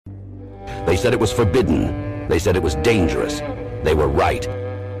They said it was forbidden. They said it was dangerous. They were right.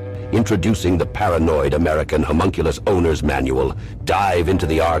 Introducing the Paranoid American Homunculus Owner's Manual. Dive into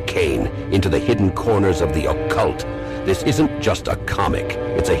the arcane, into the hidden corners of the occult. This isn't just a comic.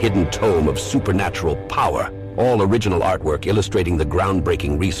 It's a hidden tome of supernatural power. All original artwork illustrating the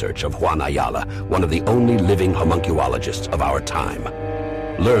groundbreaking research of Juan Ayala, one of the only living homunculologists of our time.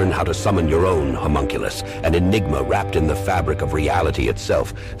 Learn how to summon your own homunculus, an enigma wrapped in the fabric of reality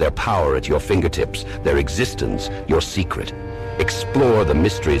itself, their power at your fingertips, their existence, your secret. Explore the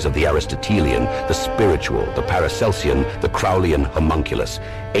mysteries of the Aristotelian, the spiritual, the Paracelsian, the Crowleyan homunculus.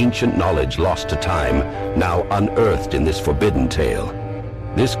 Ancient knowledge lost to time, now unearthed in this forbidden tale.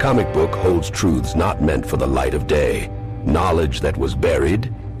 This comic book holds truths not meant for the light of day. Knowledge that was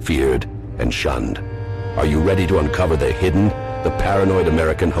buried, feared, and shunned. Are you ready to uncover the hidden? The Paranoid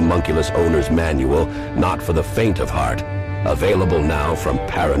American Homunculus Owner's Manual, not for the faint of heart. Available now from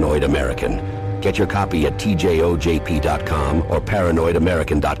Paranoid American. Get your copy at tjojp.com or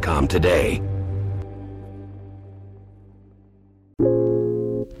paranoidamerican.com today.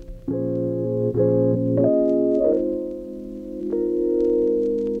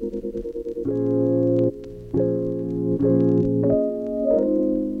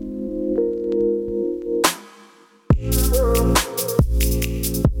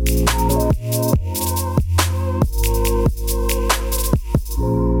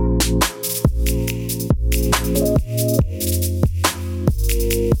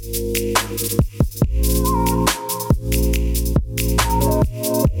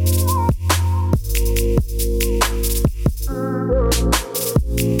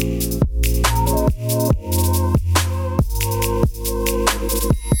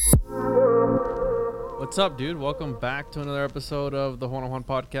 What's up, dude? Welcome back to another episode of the Juan on Juan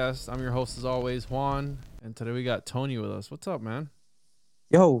podcast. I'm your host, as always, Juan, and today we got Tony with us. What's up, man?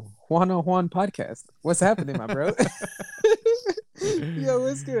 Yo, Juan on Juan podcast. What's happening, my bro? Yo,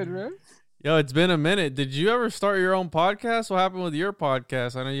 what's good, bro? Yo, it's been a minute. Did you ever start your own podcast? What happened with your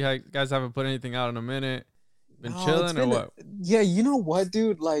podcast? I know you guys haven't put anything out in a minute. Been chilling or what? Yeah, you know what,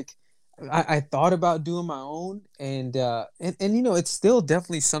 dude? Like, I thought about doing my own, and you know, it's still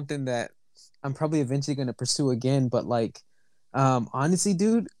definitely something that I'm probably eventually going to pursue again. But like, honestly,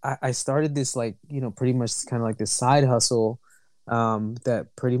 dude, I started this, like, you know, pretty much kind of like this side hustle that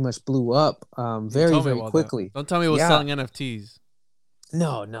pretty much blew up very quickly. Don't tell me it was selling NFTs.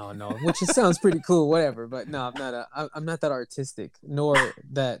 No. Which it sounds pretty cool, whatever. But no, I'm not that artistic, nor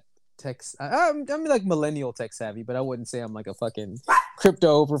that tech. I'm like millennial tech savvy, but I wouldn't say I'm like a fucking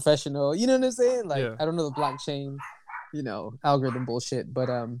crypto professional. You know what I'm saying? Like, yeah. I don't know the blockchain, you know, algorithm bullshit.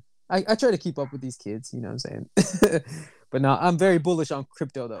 But I try to keep up with these kids. You know what I'm saying? But no, I'm very bullish on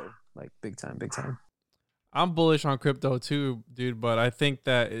crypto though, like big time. I'm bullish on crypto too, dude. But I think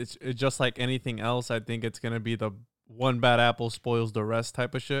that it's just like anything else. I think it's gonna be the one bad apple spoils the rest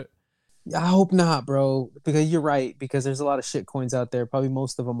type of shit. I hope not, bro. Because you're right. Because there's a lot of shit coins out there. Probably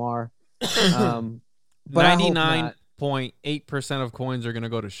most of them are. But 99.8% of coins are gonna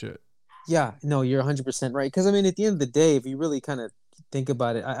go to shit. Yeah, no, you're 100% right. Because I mean, at the end of the day, if you really kind of think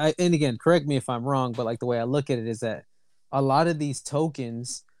about it, I and again, correct me if I'm wrong, but like the way I look at it is that a lot of these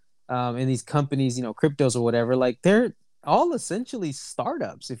tokens and these companies, you know, cryptos or whatever, like they're all essentially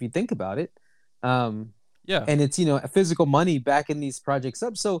startups if you think about it. Yeah. And it's, you know, physical money backing these projects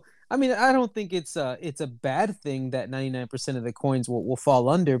up. So, I mean, I don't think it's a bad thing that 99% of the coins will fall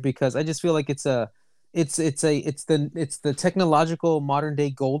under, because I just feel like it's the technological modern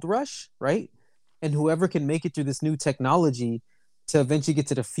day gold rush, right? And whoever can make it through this new technology to eventually get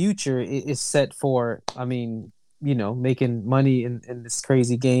to the future is set for, I mean, you know, making money in this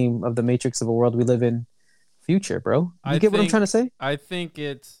crazy game of the matrix of a world we live in future, bro. You get what I'm trying to say? I think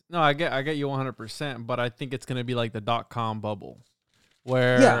I get you 100%, but I think it's going to be like the .com bubble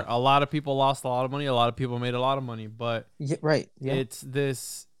where a lot of people lost a lot of money, a lot of people made a lot of money, but it's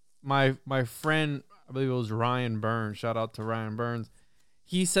this, my friend, I believe it was Ryan Burns, shout out to Ryan Burns.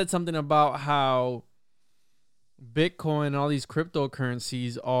 He said something about how Bitcoin and all these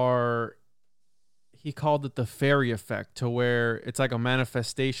cryptocurrencies are, he called it the fairy effect, to where it's like a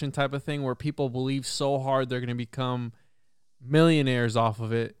manifestation type of thing where people believe so hard they're going to become millionaires off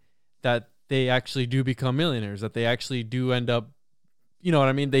of it that they actually do become millionaires, that they actually do end up, you know what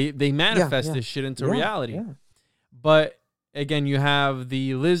I mean? They manifest this shit into reality. Yeah. But again, you have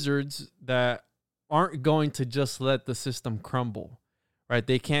the lizards that aren't going to just let the system crumble. Right,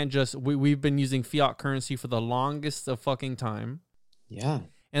 they can't just. We've been using fiat currency for the longest of fucking time. Yeah,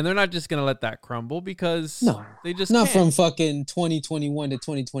 and they're not just gonna let that crumble, because they just not can't. From fucking 2021 to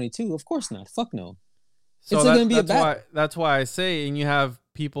 2022. Of course not. Fuck no. So it's gonna be a battle. That's why I say, and you have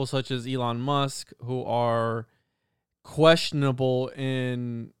people such as Elon Musk who are questionable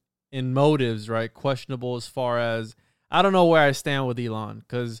in motives, right? Questionable as far as, I don't know where I stand with Elon,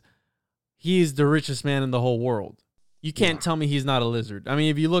 because he's the richest man in the whole world. You can't tell me he's not a lizard. I mean,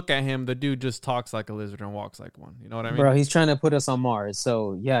 if you look at him, the dude just talks like a lizard and walks like one. You know what I mean? Bro, he's trying to put us on Mars.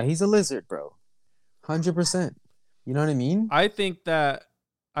 So, yeah, he's a lizard, bro. 100%. You know what I mean? I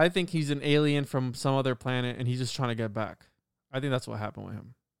think he's an alien from some other planet, and he's just trying to get back. I think that's what happened with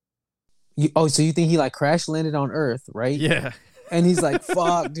him. So you think he like crash landed on Earth, right? Yeah. And he's like,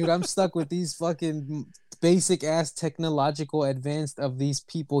 fuck, dude, I'm stuck with these fucking basic ass technological advanced of these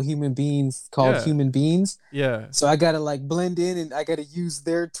people, human beings called human beings. Yeah. So I gotta like blend in and I gotta use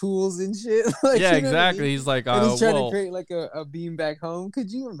their tools and shit. Like, yeah, exactly. I mean? He's like, and he's trying to create like a beam back home. Could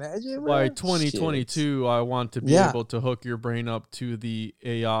you imagine? Bro? By 2022, I want to be able to hook your brain up to the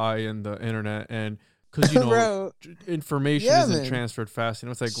AI and the internet, and because you know information isn't transferred fast. You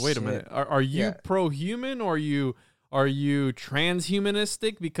know, it's like, wait a minute, are you pro-human or are you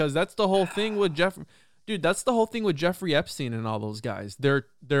transhumanistic? Because that's the whole thing with Dude, that's the whole thing with Jeffrey Epstein and all those guys. They're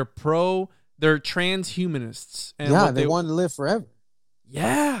transhumanists. And they want to live forever.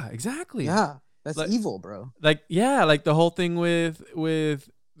 Yeah, exactly. Yeah, that's like, evil, bro. Like the whole thing with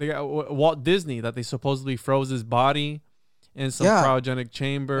Walt Disney, that they supposedly froze his body in some cryogenic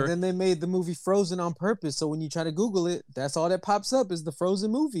chamber. And then they made the movie Frozen on purpose. So when you try to Google it, that's all that pops up is the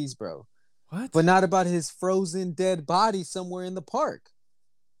Frozen movies, bro. What? But not about his frozen dead body somewhere in the park.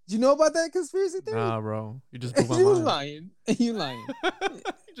 Do you know about that conspiracy theory? Nah, bro. You just blew my mind. You lying.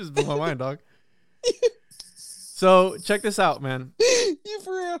 You just blew my mind, dog. So check this out, man. You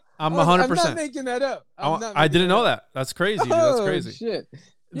for real? I'm 100%. I'm not making that up. I didn't know that. That's crazy, dude. That's crazy. Shit.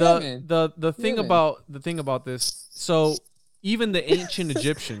 The thing about this. So even the ancient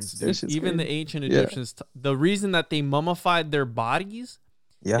Egyptians, the reason that they mummified their bodies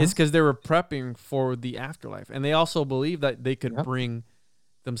is because they were prepping for the afterlife, and they also believed that they could bring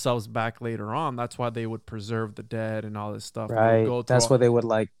themselves back later on. That's why they would preserve the dead and all this stuff. Right. That's what they would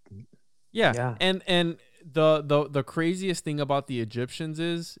like. Yeah. And the craziest thing about the Egyptians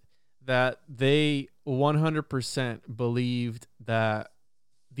is that they 100% believed that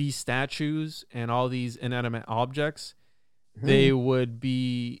these statues and all these inanimate objects, they would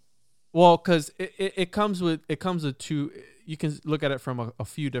be, well, because it comes with two. You can look at it from a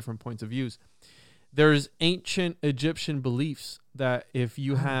few different points of views. There's ancient Egyptian beliefs that if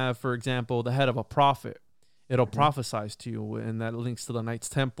you have, for example, the head of a prophet, it'll prophesize to you, and that links to the Knights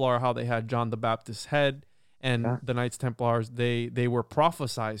Templar, how they had John the Baptist's head, and the Knights Templars, they were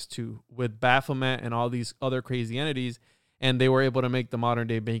prophesized to with Baphomet and all these other crazy entities, and they were able to make the modern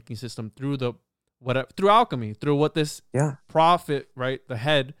day banking system through alchemy, through what this prophet, right, the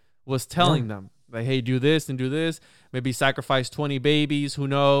head, was telling them. Like, hey, do this and do this. Maybe sacrifice 20 babies. Who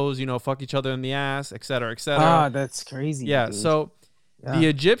knows? You know, fuck each other in the ass, et cetera, et cetera. Ah, that's crazy. Yeah. Dude. So the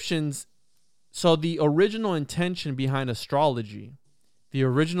Egyptians, the original intention behind astrology, the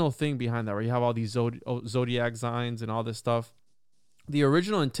original thing behind that, where you have all these zodiac signs and all this stuff, the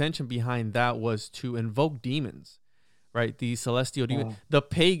original intention behind that was to invoke demons, right? The celestial demons. The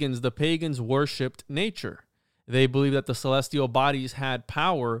pagans worshipped nature. They believed that the celestial bodies had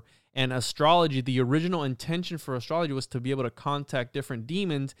power. And astrology, the original intention for astrology was to be able to contact different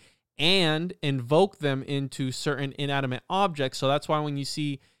demons and invoke them into certain inanimate objects. So that's why when you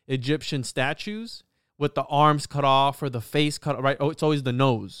see Egyptian statues with the arms cut off or the face cut off, right? Oh, it's always the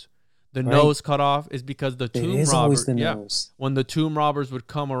nose. The nose cut off is because the tomb robbers. When the tomb robbers would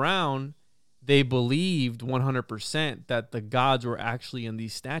come around, they believed 100% that the gods were actually in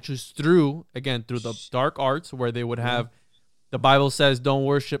these statues through the dark arts, where they would have. The Bible says don't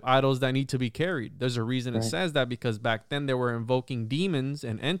worship idols that need to be carried. There's a reason it says that, because back then they were invoking demons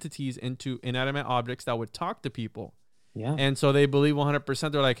and entities into inanimate objects that would talk to people. Yeah. And so they believe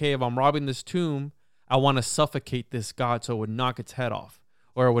 100%. They're like, hey, if I'm robbing this tomb, I want to suffocate this god so it would knock its head off,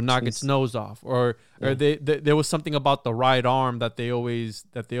 or it would knock its nose off, or there was something about the right arm that they always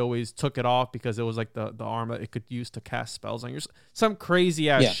took it off because it was like the arm that it could use to cast spells on you. Some crazy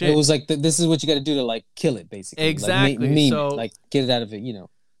ass shit. It was like this is what you got to do to like kill it, basically. Exactly. So like get it out of it,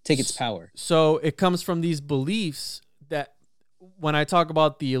 take its power. So it comes from these beliefs that when I talk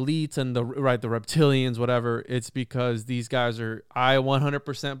about the elites and the reptilians, whatever, it's because these guys are. I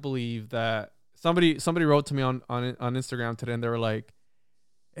 100% believe that somebody wrote to me on Instagram today, and they were like,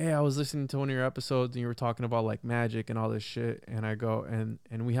 hey, I was listening to one of your episodes and you were talking about like magic and all this shit. And I go,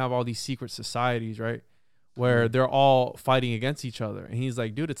 and we have all these secret societies, right? Where they're all fighting against each other. And he's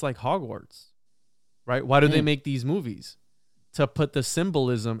like, dude, it's like Hogwarts, right? Why do they make these movies? To put the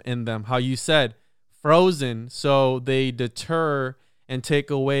symbolism in them. How you said Frozen. So they deter and take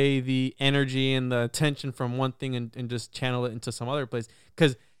away the energy and the attention from one thing and just channel it into some other place.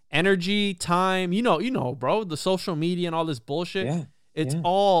 Because energy, time, you know, bro, the social media and all this bullshit, it's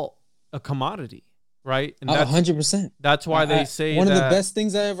all a commodity, right? And that's 100%. That's why they say one of the best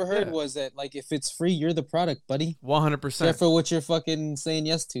things I ever heard was that, like, if it's free, you're the product, buddy. 100%. Careful what you're fucking saying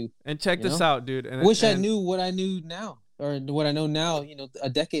yes to. And check this out, dude. And I knew what I knew now. Or what I know now, a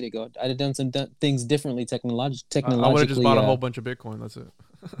decade ago, I'd have done some things differently technologically. I would have just bought a whole bunch of Bitcoin. That's it.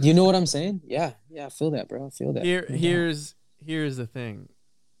 You know what I'm saying? Yeah, I feel that, bro. I feel that. Here's the thing.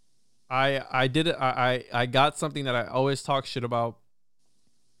 I did it. I got something that I always talk shit about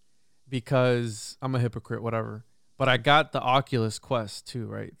because I'm a hypocrite, whatever. But I got the Oculus Quest too,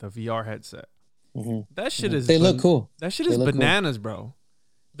 right? The VR headset. Mm-hmm. That shit is. They look cool. That shit is bananas, cool. Bro.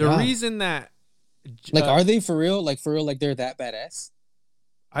 The reason that. Like, are they for real? Like, they're that badass?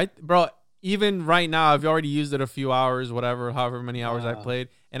 Bro, even right now, I've already used it a few hours, whatever, however many hours I played.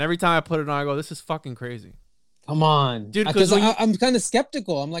 And every time I put it on, I go, this is fucking crazy. Come on. Dude, because I'm kind of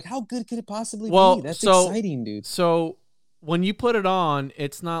skeptical. I'm like, how good could it possibly be? That's exciting, dude. So when you put it on,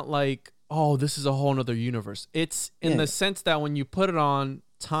 it's not like, oh, this is a whole nother universe. It's in the sense that when you put it on,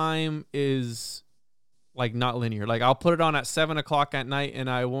 time is... like not linear. Like I'll put it on at 7:00 at night and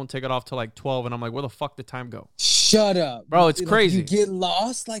I won't take it off till like 12 and I'm like, where the fuck did time go? Shut up, bro. It's crazy. You get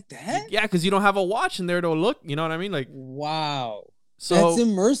lost like that? Yeah, because you don't have a watch in there to look. You know what I mean? Like, wow. So that's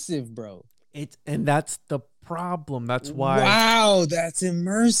immersive, bro. And that's the problem. That's why. Wow, that's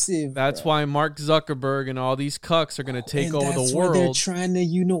immersive. That's why Mark Zuckerberg and all these cucks are gonna take over the world. They're trying to.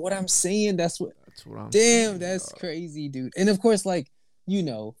 You know what I'm saying? That's what I'm. Damn, that's crazy, dude. And of course, like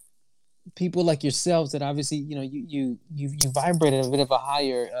people like yourselves that obviously you vibrate at a bit of a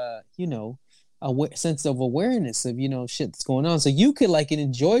higher sense of awareness of shit that's going on, so you could like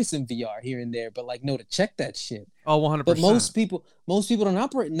enjoy some VR here and there, but like know to check that shit. Oh, 100%. But most people don't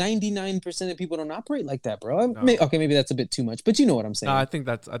operate. 99% of people don't operate like that, bro. No. Maybe that's a bit too much, but you know what I'm saying. No, I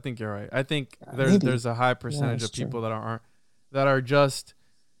think you're right. I think there's a high percentage of people that are just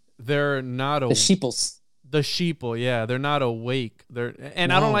they're not the sheeples. The sheeple, yeah, they're not awake. I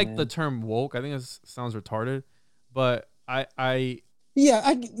don't like the term woke. I think it sounds retarded, but I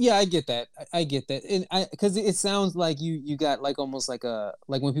get that. I get that, and because it sounds like you got like almost like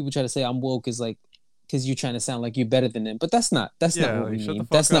when people try to say I'm woke is like because you're trying to sound like you're better than them, but that's not what we mean.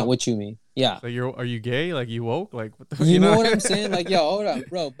 That's not what you mean. Yeah. So are you gay? Like you woke? Like what the? You know what I'm saying? Like yo, hold on,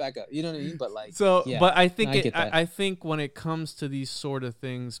 bro, back up. You know what I mean? But like but I think I think when it comes to these sort of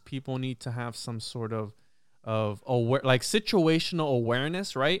things, people need to have some sort of like situational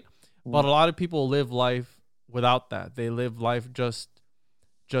awareness, right? But a lot of people live life without that. They live life just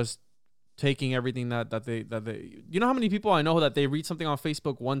taking everything that they you know how many people I know that they read something on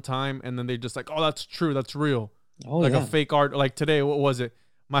Facebook one time and then they just like, oh, that's true, that's real. A fake art. Like today, what was it?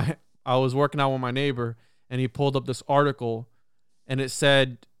 I was working out with my neighbor and he pulled up this article and it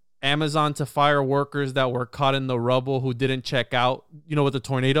said Amazon to fire workers that were caught in the rubble who didn't check out, with the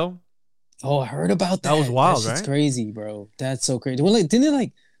tornado. Oh, I heard about that. That was wild, right? That's crazy, bro. That's so crazy. Well,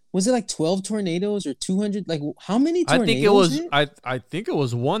 was it like 12 tornadoes or 200? Like, how many tornadoes? I think it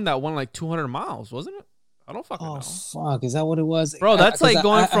was one that went like 200 miles, wasn't it? I don't fucking know. Oh, fuck. Is that what it was? Bro, that's like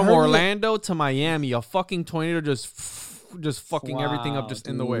going from Orlando to Miami. A fucking tornado just fucking everything up just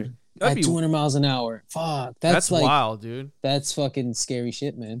in the way. At 200 miles an hour. Fuck. That's like, wild, dude. That's fucking scary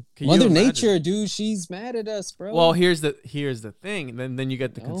shit, man. Mother Nature, dude, she's mad at us, bro. Well, here's the thing. Then you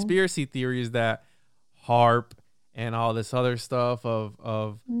get the conspiracy theories that HAARP and all this other stuff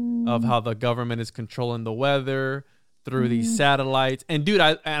of how the government is controlling the weather through these satellites. And dude,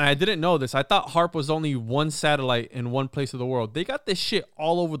 I didn't know this. I thought HAARP was only one satellite in one place of the world. They got this shit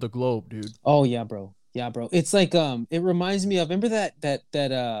all over the globe, dude. Oh yeah, bro. Yeah, bro. It's like it reminds me of, remember that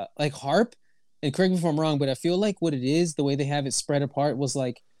like HAARP, and correct me if I'm wrong, but I feel like what it is, the way they have it spread apart was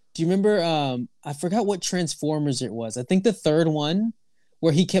like, do you remember I forgot what Transformers it was. I think the third one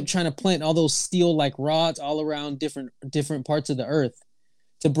where he kept trying to plant all those steel like rods all around different parts of the earth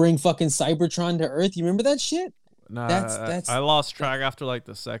to bring fucking Cybertron to Earth. You remember that shit? Nah, that's I lost track after like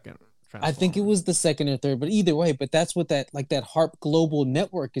the second. I think it was the second or third, but either way, but that's what that HAARP global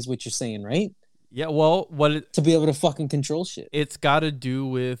network is, what you're saying, right? Yeah, well, to be able to fucking control shit. It's got to do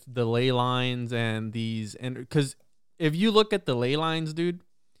with the ley lines and because if you look at the ley lines, dude,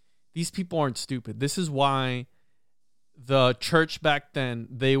 these people aren't stupid. This is why the church back then,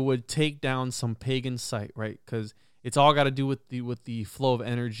 they would take down some pagan site, right? Because it's all got to do with the flow of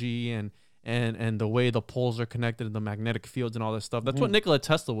energy and the way the poles are connected and the magnetic fields and all this stuff. That's what Nikola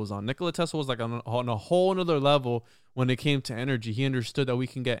Tesla was on. Nikola Tesla was like on a whole another level when it came to energy. He understood that we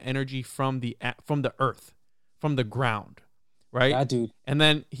can get energy from the earth, from the ground, right? Yeah, dude. And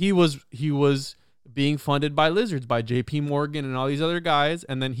then he was being funded by lizards, by J.P. Morgan and all these other guys.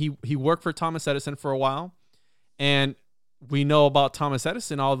 And then he worked for Thomas Edison for a while. And we know about Thomas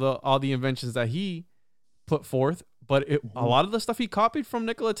Edison, all the inventions that he put forth, but a lot of the stuff he copied from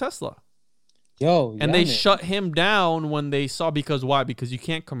Nikola Tesla. And they shut him down when they saw, because why? Because you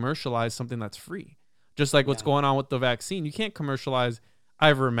can't commercialize something that's free. Just like what's going on with the vaccine. You can't commercialize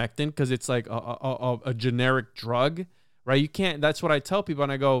ivermectin because it's like a generic drug, right? You can't. That's what I tell people.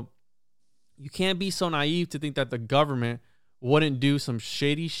 And I go, you can't be so naive to think that the government wouldn't do some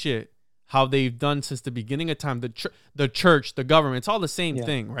shady shit how they've done since the beginning of time. The church, the government, it's all the same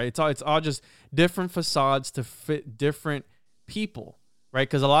thing, right? It's all just different facades to fit different people, right?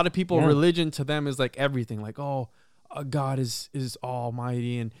 Because a lot of people, religion to them is like everything. Like, God is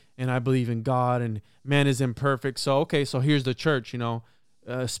almighty, and I believe in God, and man is imperfect. So, okay, so here's the church,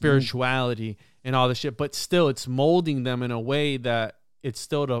 spirituality and all this shit. But still, it's molding them in a way that it's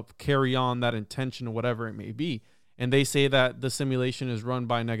still to carry on that intention or whatever it may be. And they say that the simulation is run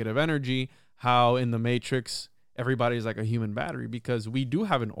by negative energy, how in the Matrix, everybody's like a human battery, because we do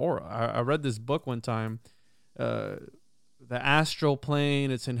have an aura. I read this book one time, The Astral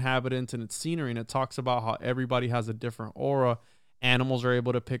Plane, its inhabitants, and its scenery, and it talks about how everybody has a different aura. Animals are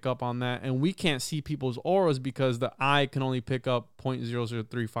able to pick up on that, and we can't see people's auras because the eye can only pick up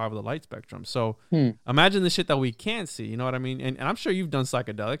 0.0035 of the light spectrum. So imagine the shit that we can't see. You know what I mean? And I'm sure you've done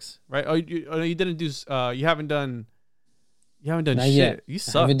psychedelics, right? You didn't do. You haven't done Not shit. Yet. You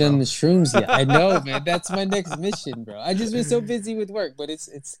suck. I haven't done the shrooms yet. I know, man. That's my next mission, bro. I just been so busy with work, but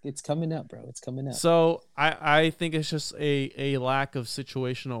it's coming up, bro. It's coming up. So I think it's just a lack of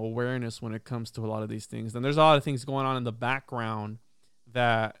situational awareness when it comes to a lot of these things. And there's a lot of things going on in the background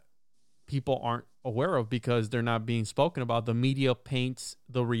that people aren't aware of because they're not being spoken about. The media paints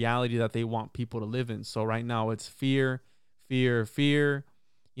the reality that they want people to live in. So right now it's fear.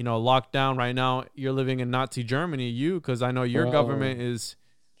 Lockdown right now. You're living in Nazi Germany, because I know your government is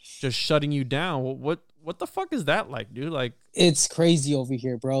just shutting you down. What the fuck is that like, dude? Like, it's crazy over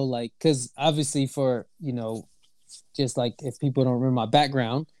here, bro. Like, because obviously for, just like if people don't remember my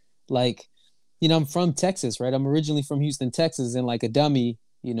background, like, I'm from Texas, right? I'm originally from Houston, Texas, and like a dummy,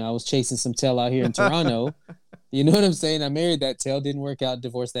 I was chasing some tail out here in Toronto. You know what I'm saying? I married that tail, didn't work out,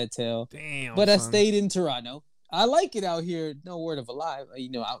 divorced that tail. Damn. But son. I stayed in Toronto. I like it out here, no word of a lie,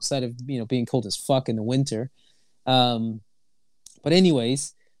 outside of, being cold as fuck in the winter. But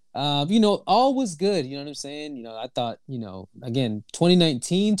anyways, all was good. You know what I'm saying? I thought, again,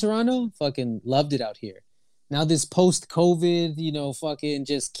 2019 Toronto, fucking loved it out here. Now this post-COVID, fucking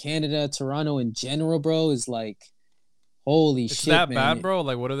just Canada, Toronto in general, bro, is like, holy shit, man. It's that bad, bro?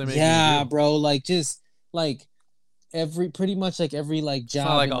 Like, what are they making you do? Bro, like, just, like, pretty much, like, every, like, job. It's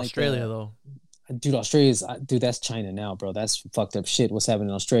not like Australia, though. Dude, that's China now, bro. That's fucked up shit. What's happening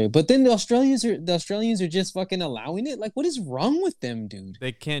in Australia? But then the Australians are just fucking allowing it. Like, what is wrong with them, dude?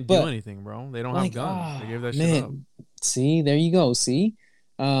 They can't do anything, bro. They don't have guns. They gave that shit up. See, there you go. See,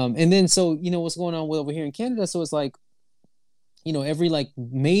 and then so what's going on over here in Canada? So it's like, every like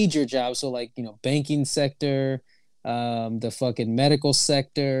major job. So like banking sector, the fucking medical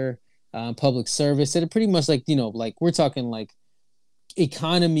sector, public service. They're pretty much like like we're talking like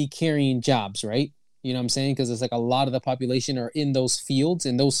economy carrying jobs, right? You know what I'm saying? Because it's like a lot of the population are in those fields,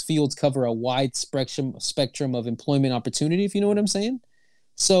 and those fields cover a wide spectrum of employment opportunity, if you know what I'm saying.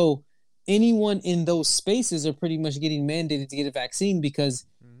 So anyone in those spaces are pretty much getting mandated to get a vaccine because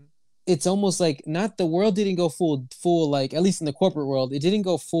it's almost like not the world didn't go full like, at least in the corporate world, it didn't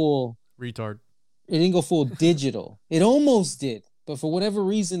go full retard. It didn't go full digital. It almost did. But for whatever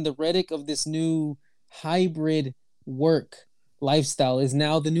reason, the rhetoric of this new hybrid work lifestyle is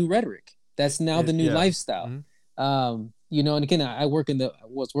now the new rhetoric. That's now the new lifestyle. And again, I work in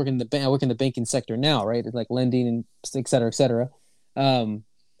the banking sector now, right? It's like lending and et cetera, et cetera.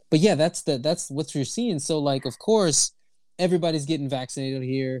 But yeah, that's what you're seeing. So like, of course, everybody's getting vaccinated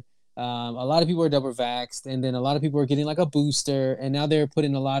here. A lot of people are double vaxxed, and then a lot of people are getting like a booster, and now they're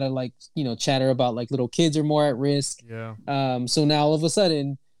putting a lot of like, chatter about like little kids are more at risk. Yeah. So now all of a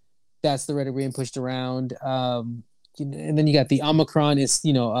sudden that's the rhetoric being pushed around. And then you got the Omicron is,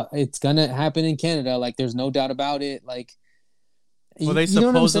 it's gonna happen in Canada. Like, there's no doubt about it. Like, well, they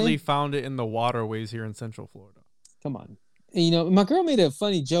supposedly found it in the waterways here in Central Florida. Come on, my girl made a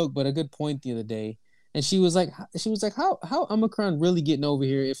funny joke, but a good point the other day, and she was like, how Omicron really getting over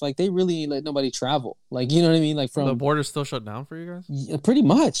here if like they really ain't let nobody travel? Like, you know what I mean? Like, from the border's still shut down for you guys? Yeah, pretty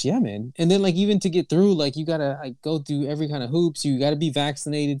much, yeah, man. And then like even to get through, like you gotta like go through every kind of hoops. You gotta be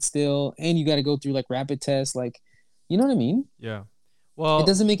vaccinated still, and you gotta go through like rapid tests, like. You know what I mean? Yeah. Well, it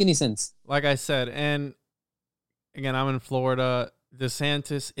doesn't make any sense. Like I said, and again, I'm in Florida.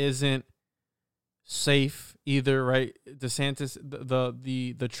 DeSantis isn't safe either, right? DeSantis,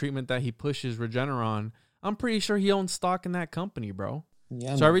 the treatment that he pushes, Regeneron, I'm pretty sure he owns stock in that company, bro.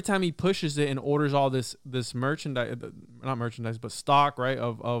 Yeah. So every time he pushes it and orders all this merchandise, not merchandise, but stock, right,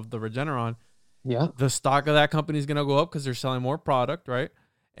 of the Regeneron, yeah, the stock of that company is gonna go up because they're selling more product, right?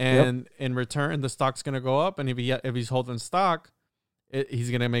 And in return, the stock's gonna go up, and if he's holding stock, he's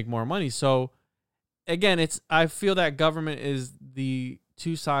gonna make more money. So again, I feel that government is the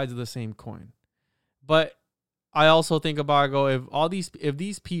two sides of the same coin. But I also think about, if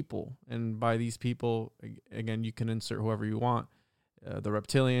these people, and by these people, again, you can insert whoever you want, the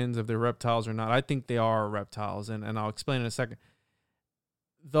reptilians, if they're reptiles or not. I think they are reptiles, and I'll explain in a second.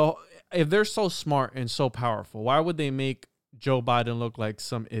 If they're so smart and so powerful, why would they make Joe Biden look like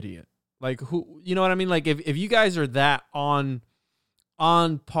some idiot? Like, who, you know what I mean? Like, if you guys are that on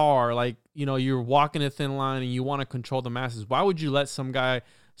par, like, you know, you're walking a thin line and you want to control the masses, why would you let some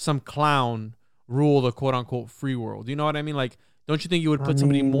clown rule the quote unquote free world? You know what I mean? Like, don't you think you would put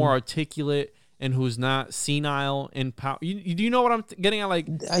somebody more articulate and who's not senile in power? Do you know what I'm getting at? Like,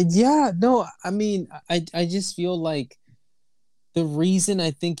 yeah, no, I mean, I just feel like the reason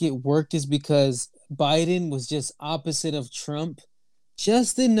I think it worked is because Biden was just opposite of Trump,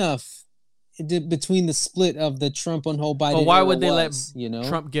 just enough between the split of the Trump on whole Biden. But why would they let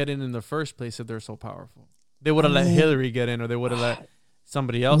Trump get in the first place if they're so powerful? They would have let Hillary get in, or they would have let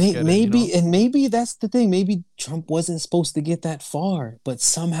somebody else get in. Maybe, you know? And maybe that's the thing. Maybe Trump wasn't supposed to get that far, but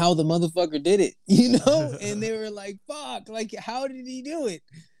somehow the motherfucker did it, you know? And they were like, fuck, like, how did he do it?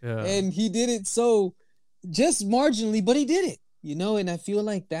 Yeah. And he did it so just marginally, but he did it, you know? And I feel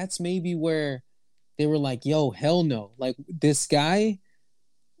like that's maybe where they were like, yo, hell no. Like, this guy,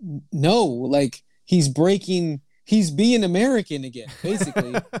 no, like, he's being American again,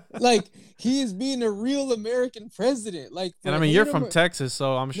 basically. Like, he is being a real American president. Like, and I mean, you're from Texas,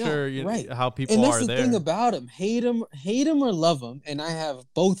 so I'm sure how people are there. And that's the thing about him. Hate him or love him, and I have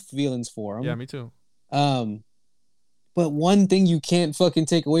both feelings for him. Yeah, me too. But one thing you can't fucking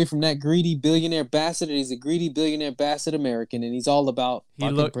take away from that greedy billionaire bastard, he's a greedy billionaire bastard American, and he's all about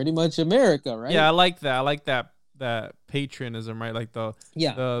pretty much America, right? Yeah, I like that. I like that patriotism, right? Like the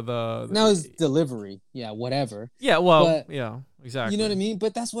now his delivery, yeah, whatever. Yeah, well, yeah, exactly. You know what I mean?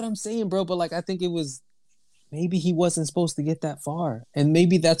 But that's what I'm saying, bro. But like, I think it was maybe he wasn't supposed to get that far, and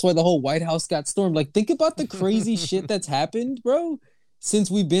maybe that's why the whole White House got stormed. Like, think about the crazy shit that's happened, bro,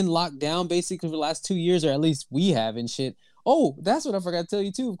 since we've been locked down basically for the last 2 years, or at least we have and shit. Oh, that's what I forgot to tell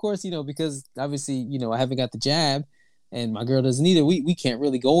you too. Of course, you know, because obviously, you know, I haven't got the jab. And my girl doesn't either. We can't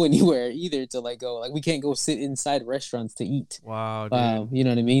really go anywhere either to we can't go sit inside restaurants to eat. Wow, dude. You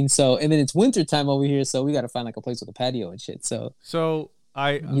know what I mean? So, and then it's winter time over here, so we got to find like a place with a patio and shit. So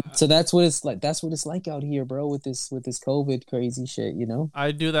that's what it's like. That's what it's like out here, bro, with this COVID crazy shit, you know?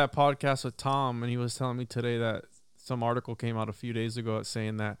 I do that podcast with Tom, and he was telling me today that some article came out a few days ago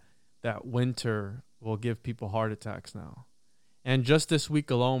saying that winter will give people heart attacks now. And just this week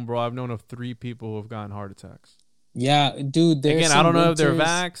alone, bro, I've known of 3 people who have gotten heart attacks. Yeah, dude. Again, I don't know if they're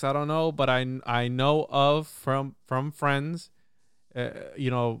vax. I don't know, but I know of from friends, you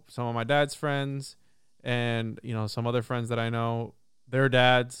know, some of my dad's friends, and you know, some other friends that I know, their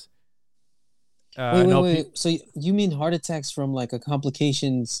dads. Wait. So you mean heart attacks from like a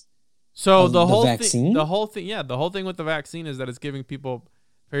complications? So the whole vaccine? The whole thing with the vaccine is that it's giving people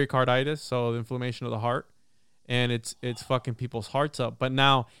pericarditis, so the inflammation of the heart. And it's fucking people's hearts up. But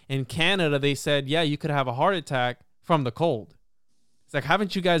now in Canada, they said, yeah, you could have a heart attack from the cold. It's like,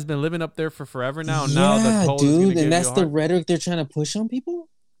 haven't you guys been living up there for forever now? Yeah, now the cold dude, is gonna and that's the rhetoric they're trying to push on people?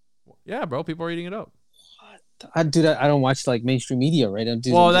 Yeah, bro, people are eating it up. I don't watch like mainstream media, right?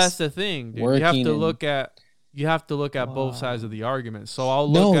 That's the thing, dude. You have to look at both sides of the argument. So I'll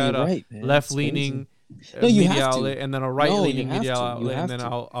look at a left-leaning media outlet and then a right-leaning media outlet, and then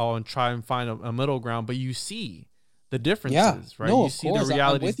I'll try and find a middle ground. But you see the differences, right? No, you see the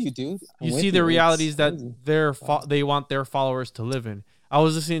realities. I'm with you, dude. You see the realities that they want their followers to live in. I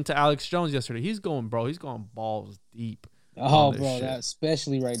was listening to Alex Jones yesterday. He's going balls deep. Oh, bro,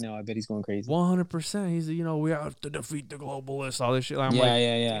 especially right now, I bet he's going crazy. 100%. He's, you know, we have to defeat the globalists, all this shit. I'm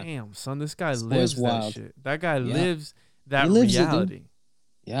damn, son, this guy lives that shit. That guy lives that reality.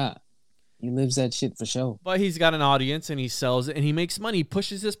 Yeah. He lives that shit for sure. But he's got an audience and he sells it and he makes money. He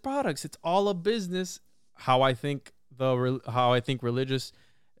pushes his products. It's all a business. How I think religious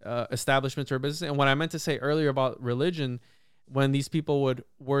establishments are a business. And what I meant to say earlier about religion, when these people would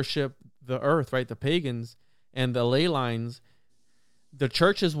worship the earth, right, the pagans and the ley lines, the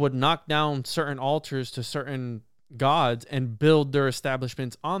churches would knock down certain altars to certain, gods and build their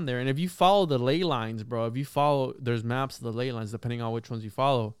establishments on there. And if you follow the ley lines, bro, there's maps of the ley lines, depending on which ones you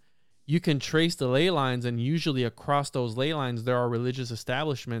follow, you can trace the ley lines, and usually across those ley lines, there are religious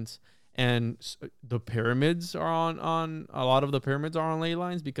establishments, and the pyramids are on a lot of the pyramids are on ley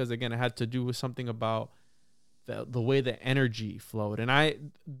lines because, again, it had to do with something about the way the energy flowed. And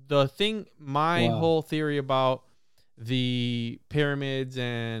my whole theory about the pyramids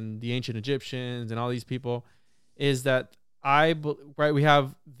and the ancient Egyptians and all these people is that we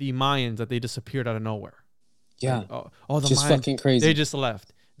have the Mayans that they disappeared out of nowhere. Yeah. The just Mayans, fucking crazy. They just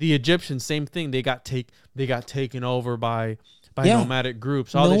left. The Egyptians, same thing. They got taken over by nomadic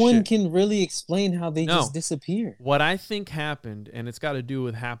groups. All no this one shit. Can really explain how they just disappeared. What I think happened, and it's got to do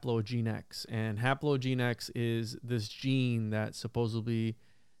with haplogene X. And haplogene X is this gene that supposedly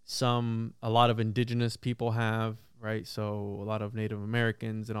a lot of indigenous people have, right? So a lot of Native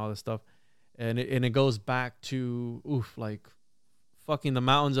Americans and all this stuff. And it goes back to, like fucking the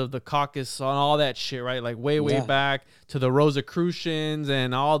mountains of the Caucasus and all that shit, right? Like way back to the Rosicrucians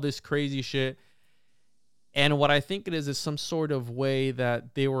and all this crazy shit. And what I think it is some sort of way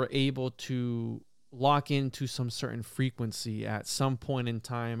that they were able to lock into some certain frequency at some point in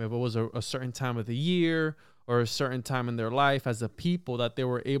time. If it was a certain time of the year or a certain time in their life as a people, that they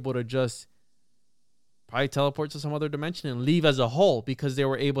were able to just probably teleport to some other dimension and leave as a whole because they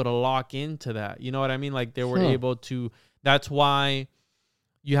were able to lock into that. You know what I mean? Like they were able to, that's why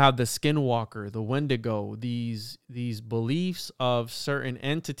you have the Skinwalker, the Wendigo, these beliefs of certain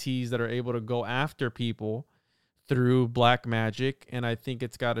entities that are able to go after people through black magic. And I think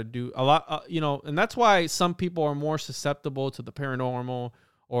it's got to do a lot, and that's why some people are more susceptible to the paranormal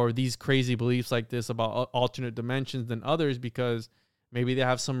or these crazy beliefs like this about alternate dimensions than others, because maybe they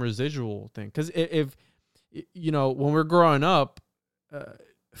have some residual thing. Because if when we're growing up,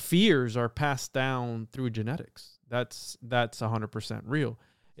 fears are passed down through genetics. That's 100% real.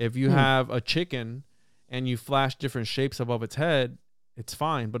 If you have a chicken and you flash different shapes above its head, it's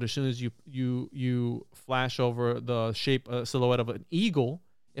fine. But as soon as you flash over the silhouette of an eagle,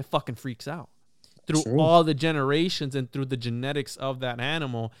 it fucking freaks out. Through all the generations and through the genetics of that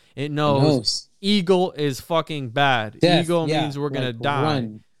animal, it knows eagle is fucking bad. Death, eagle means we're going to die.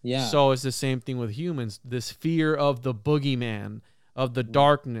 Run. Yeah. So it's the same thing with humans. This fear of the boogeyman, of the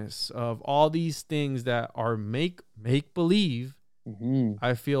darkness, of all these things that are make believe,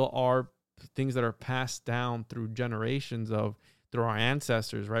 I feel are things that are passed down through generations through our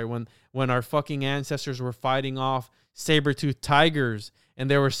ancestors, right? When our fucking ancestors were fighting off saber-toothed tigers and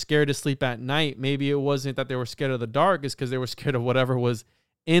they were scared to sleep at night, maybe it wasn't that they were scared of the dark, it's because they were scared of whatever was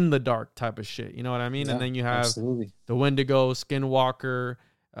in the dark type of shit. You know what I mean? Yeah, and then you have absolutely. The Wendigo, Skinwalker,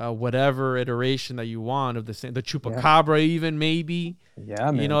 whatever iteration that you want of the Chupacabra, even maybe.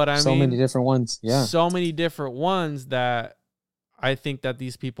 Yeah, man. You know what I mean? So many different ones. Yeah. So many different ones that I think that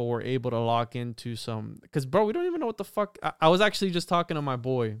these people were able to lock into some. Because, bro, we don't even know what the fuck. I was actually just talking to my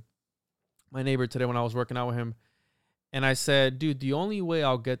neighbor today when I was working out with him. And I said, dude, the only way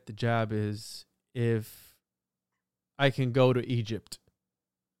I'll get the jab is if I can go to Egypt.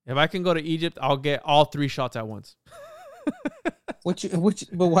 If I can go to Egypt, I'll get all 3 shots at once.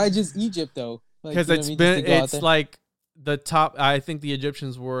 But why just Egypt though? Because it's like the top. I think the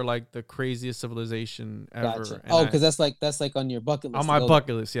Egyptians were like the craziest civilization ever. Gotcha. Because that's like on your bucket list. On my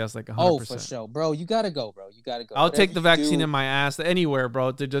bucket list, yes, like 100%. Oh, for sure, bro. You gotta go, bro. You gotta go. I'll take the vaccine in my ass anywhere,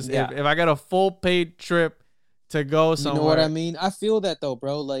 bro. To just if I got a full paid trip to go somewhere. You know what I mean? I feel that though,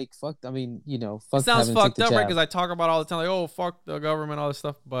 bro. Like fuck. I mean, fuck. It sounds fucked up, right? Because I talk about all the time, like, oh, fuck the government, all this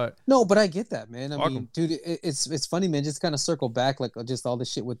stuff. But no, but I get that, man. I mean, dude, it's funny, man. Just kind of circle back, like just all this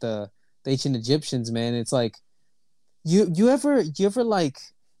shit with the ancient Egyptians, man. It's like, you ever like,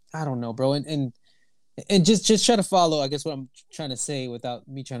 I don't know, bro, and just try to follow, I guess, what I'm trying to say without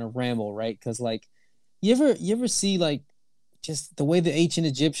me trying to ramble, right? Because like, you ever see like just the way the ancient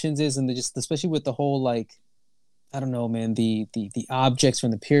Egyptians is, and just especially with the whole like, I don't know, man, the objects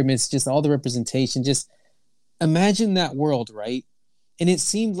from the pyramids, just all the representation, just imagine that world, right? And it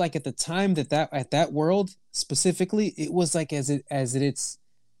seemed like at the time that world specifically, it was like as at its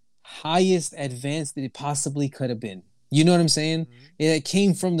highest advanced that it possibly could have been. You know what I'm saying? Mm-hmm. It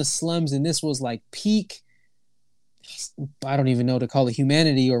came from the slums, and this was like peak, I don't even know to call it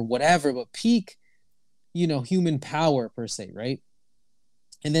humanity or whatever, but peak, human power per se, right?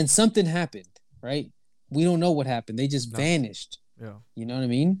 And then something happened, right? We don't know what happened. They just vanished. Yeah. You know what I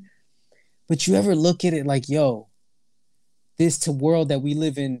mean? But you ever look at it like, yo, this world that we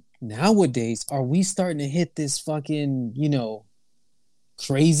live in nowadays, are we starting to hit this fucking,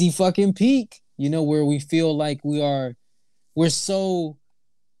 crazy fucking peak, where we feel like we're so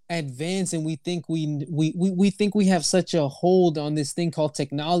advanced and we think we think we have such a hold on this thing called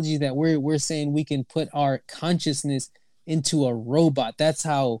technology that we're saying we can put our consciousness into a robot. That's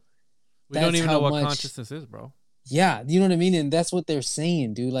how we don't even know what consciousness is, bro. Yeah, you know what I mean? And that's what they're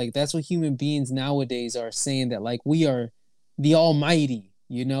saying, dude. Like, that's what human beings nowadays are saying, that like we are the almighty,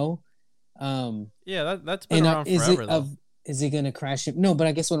 you know? Yeah, that's been around forever. Is it gonna crash it? No, but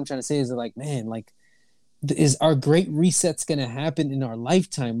I guess what I'm trying to say is that, like, man, like, is our great resets gonna happen in our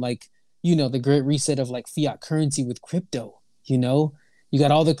lifetime? Like, you know, the great reset of like fiat currency with crypto, you know? You got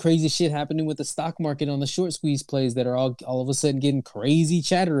all the crazy shit happening with the stock market on the short squeeze plays that are all of a sudden getting crazy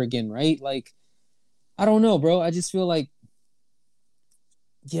chatter again, right? Like, I don't know, bro. I just feel like,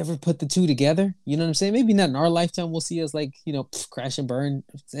 you ever put the two together? You know what I'm saying? Maybe not in our lifetime. We'll see us like, you know, crash and burn,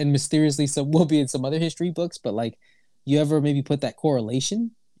 and mysteriously we'll be in some other history books. But like, you ever maybe put that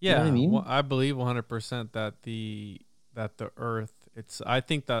correlation? Yeah, you know what I mean? Well, I believe 100% that the Earth, I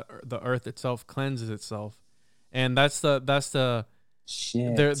think that the Earth itself cleanses itself, and that's the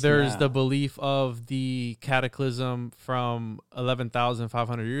shit. There's the belief of the cataclysm from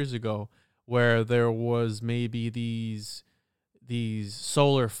 11,500 years ago, where there was maybe these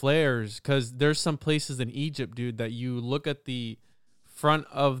solar flares, because there's some places in Egypt, dude, that you look at the front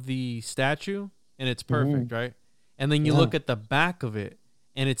of the statue and it's perfect, right? And then you look at the back of it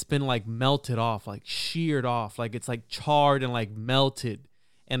and it's been like melted off, like sheared off, like it's like charred and like melted.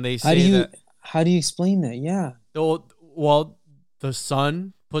 And they say how do you explain that? Yeah. Well, the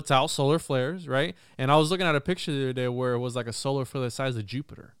sun puts out solar flares, right? And I was looking at a picture the other day where it was like a solar flare the size of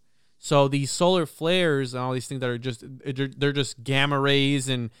Jupiter. So these solar flares and all these things that are they're just gamma rays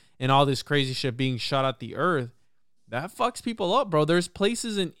and all this crazy shit being shot at the Earth, that fucks people up, bro. There's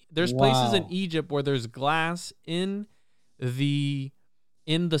places in Egypt where there's glass in the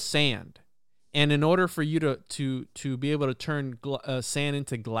sand, and in order for you to be able to turn sand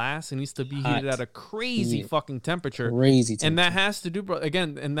into glass, it needs to be heated at a crazy fucking temperature. Crazy temperature. And that has to do, bro,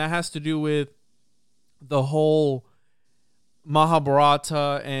 again, and that has to do with the whole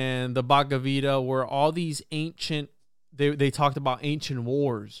Mahabharata and the Bhagavad Gita, where all these ancient, they talked about ancient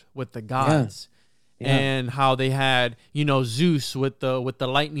wars with the gods, and how they had, you know, Zeus with the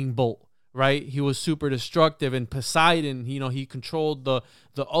lightning bolt, right? He was super destructive, and Poseidon, you know, he controlled the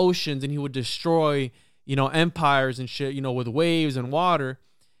oceans, and he would destroy, you know, empires and shit, you know, with waves and water.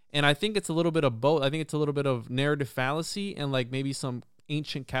 And I think it's a little bit of both. I think it's a little bit of narrative fallacy and like maybe some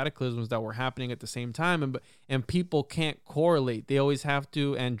ancient cataclysms that were happening at the same time, and people can't correlate. They always have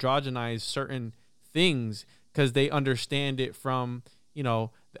to androgenize certain things because they understand it from, you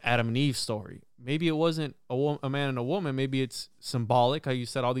know, the Adam and Eve story. Maybe it wasn't a man and a woman. Maybe it's symbolic, how you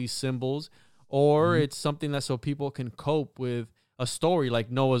said, all these symbols, or it's something that so people can cope with a story like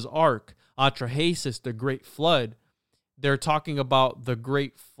Noah's Ark, Atrahasis, the Great Flood. They're talking about the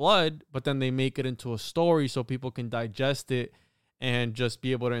Great Flood, but then they make it into a story so people can digest it and just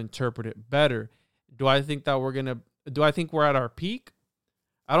be able to interpret it better. Do I think we're at our peak?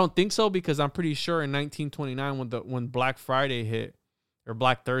 I don't think so, because I'm pretty sure in 1929 when Black Friday hit, or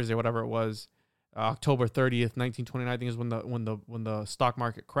Black Thursday, whatever it was, October 30th, 1929, I think is when the stock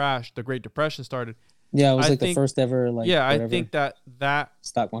market crashed, the Great Depression started. Yeah, it was the first ever I think that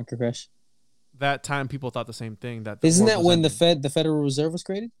stock market crash. That time people thought the same thing. Isn't that when the Federal Reserve was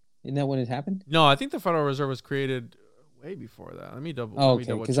created? Isn't that when it happened? No, I think the Federal Reserve was created way before that. Let me double.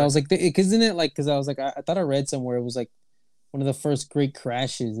 Okay, because I was like, I thought I read somewhere it was like one of the first great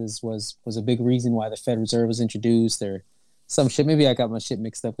crashes was a big reason why the Fed Reserve was introduced, or some shit. Maybe I got my shit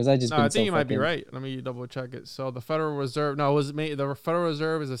mixed up because I just. No, I think you might be right. Let me double check it. So the Federal Reserve, the Federal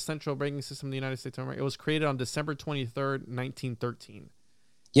Reserve is a central banking system of the United States of America. It was created on December 23rd, 1913.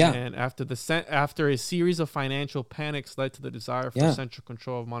 Yeah. And after a series of financial panics led to the desire for central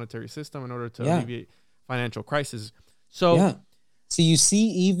control of monetary system in order to alleviate financial crisis. So you see,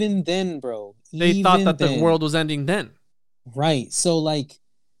 even then, bro, they thought that the world was ending then. Right. So like,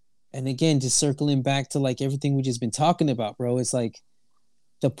 and again, just circling back to like everything we just been talking about, bro, it's like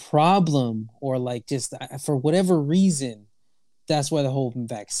the problem, or like just for whatever reason, that's why the whole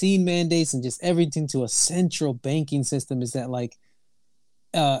vaccine mandates and just everything to a central banking system is that like,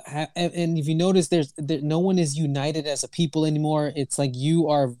 and if you notice, no one is united as a people anymore. It's like you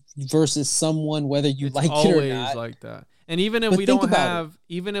are versus someone, whether you like it or not. It's always like that. And even if we don't have,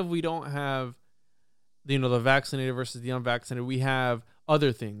 you know, the vaccinated versus the unvaccinated, we have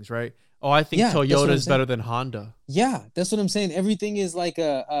other things, right? Oh, I think Toyota is better than Honda. Yeah, that's what I'm saying. Everything is like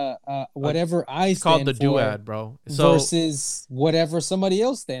a whatever I stand for. It's called the duad, bro. Versus whatever somebody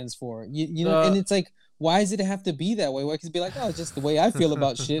else stands for. You know, and it's like, why does it have to be that way? Why can't it be like, oh, it's just the way I feel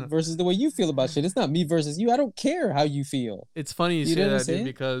about shit versus the way you feel about shit? It's not me versus you. I don't care how you feel. It's funny you say that, dude,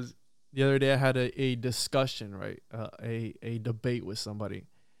 because the other day I had a discussion, right? A debate with somebody,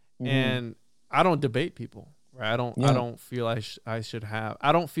 and I don't debate people, right? I don't feel I should have.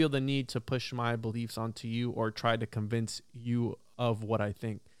 I don't feel the need to push my beliefs onto you or try to convince you of what I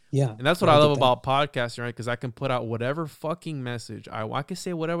think. Yeah, and that's what I love about podcasting, right? Because I can put out whatever fucking message I can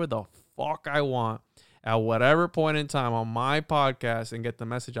say whatever the fuck I want at whatever point in time on my podcast and get the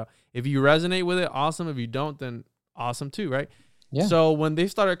message out. If you resonate with it, awesome. If you don't, then awesome too, right? Yeah. So when they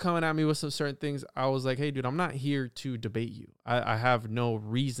started coming at me with some certain things, I was like, hey, dude, I'm not here to debate you. I have no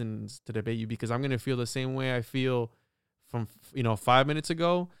reasons to debate you because I'm going to feel the same way I feel from, 5 minutes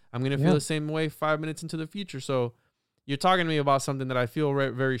ago. I'm going to feel the same way 5 minutes into the future. So you're talking to me about something that I feel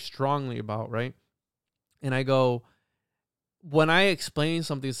very strongly about, right? And I go, when I explain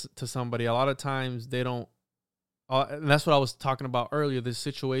something to somebody, a lot of times they don't, and that's what I was talking about earlier, this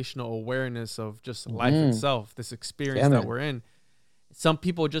situational awareness of just life itself, this experience that we're in. Some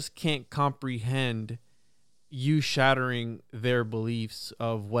people just can't comprehend you shattering their beliefs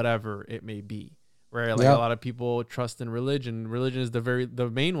of whatever it may be. Right? Like a lot of people trust in religion. Religion is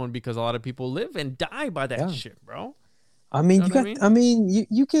the main one because a lot of people live and die by that shit, bro. I mean,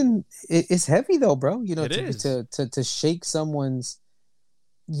 you can, it's heavy though, bro, to shake someone's,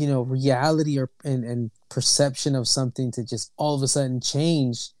 reality and perception of something to just all of a sudden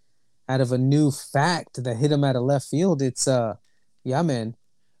change out of a new fact that hit them out of left field. It's, man.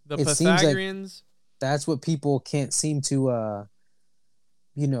 The Pythagoreans. That's what people can't seem to,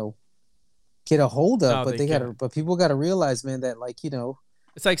 get a hold of, but people got to realize, man, that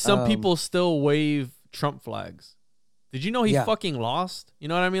it's like some people still wave Trump flags. Did you know he fucking lost? You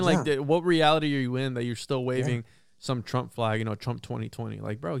know what I mean? Like, what reality are you in that you're still waving some Trump flag? Trump 2020.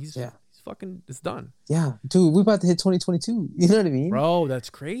 Like, bro, he's fucking, it's done. Yeah, dude, we're about to hit 2022. You know what I mean? Bro, that's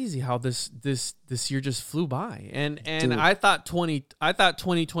crazy how this year just flew by. And I thought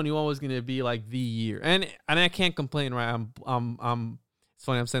 2021 was gonna be like the year. And I can't complain, right? I'm. It's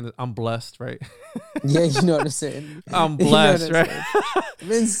funny I'm saying that I'm blessed, right? Yeah, you know what I'm saying. I'm blessed, right? I've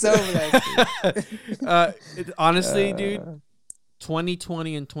been so blessed. Honestly, dude,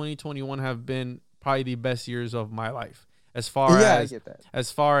 2020 and 2021 have been probably the best years of my life. As far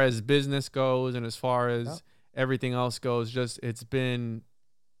as business goes and as far as everything else goes, it's been,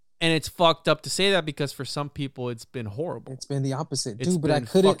 and it's fucked up to say that because for some people it's been horrible. It's been the opposite, dude. But I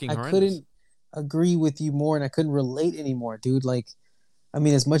couldn't agree with you more, and I couldn't relate anymore, dude. Like, I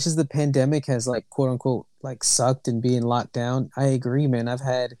mean, as much as the pandemic has, like, quote unquote, like, sucked and being locked down, I agree, man. I've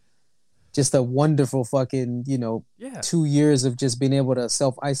had just a wonderful fucking, 2 years of just being able to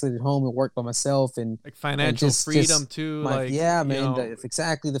self-isolate at home and work by myself and like financial freedom too.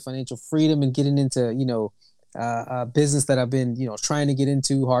 Exactly, the financial freedom and getting into, business that I've been, trying to get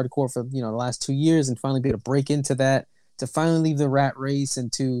into hardcore for, the last 2 years and finally be able to break into that, to finally leave the rat race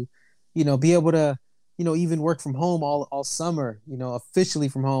and to, be able to, even work from home all summer, officially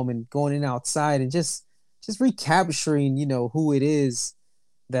from home and going in outside and just recapturing, who it is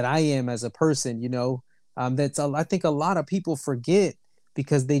that I am as a person, I think a lot of people forget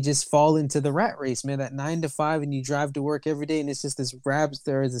because they just fall into the rat race, man, that 9 to 5 and you drive to work every day and it's just this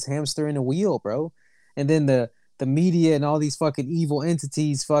this hamster in a wheel, bro. And then the media and all these fucking evil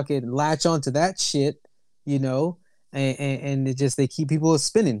entities fucking latch onto that shit, and they keep people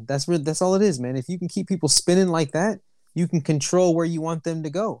spinning. That's all it is, man. If you can keep people spinning like that, you can control where you want them to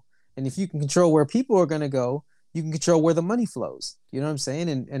go. And if you can control where people are going to go, you can control where the money flows. You know what I'm saying?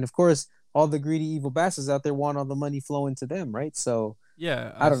 And of course, all the greedy evil bastards out there want all the money flowing to them, right? So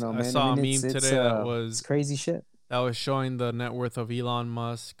yeah, I don't know, man. I saw a meme today that was crazy shit. That was showing the net worth of Elon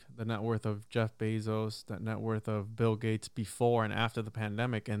Musk, the net worth of Jeff Bezos, the net worth of Bill Gates before and after the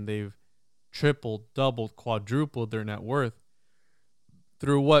pandemic, and they've tripled, doubled, quadrupled their net worth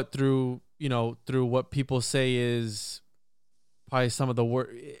through what people say is probably some of the work.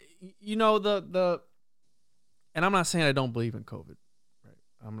 And I'm not saying I don't believe in COVID, right?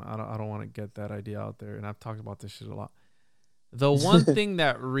 I don't want to get that idea out there, and I've talked about this shit a lot. The one thing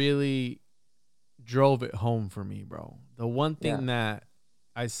that really drove it home for me, bro, the one thing that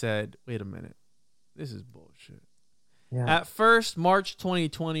I said, wait a minute, this is bullshit. Yeah. At first, March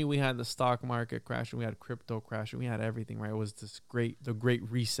 2020, we had the stock market crashing, we had crypto crashing, we had everything, right? It was the great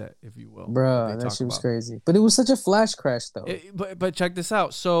reset, if you will. Bro, that shit was crazy. But it was such a flash crash, though. But check this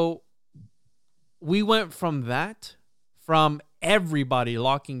out. So we went from everybody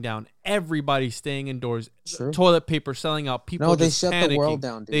locking down, everybody staying indoors, toilet paper selling out, people just panicking. They shut the world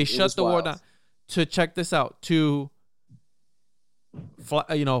down, dude. They shut the world down. To check this out, to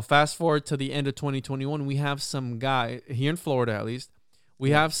fast forward to the end of 2021, we have some guy here in Florida, at least.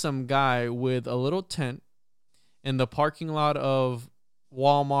 We have some guy with a little tent in the parking lot of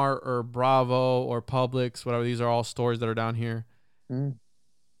Walmart or Bravo or Publix, whatever. These are all stores that are down here,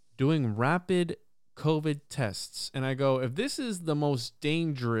 doing rapid COVID tests. And I go, if this is the most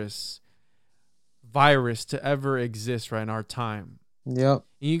dangerous virus to ever exist right in our time. Yep.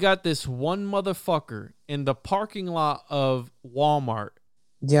 And you got this one motherfucker in the parking lot of Walmart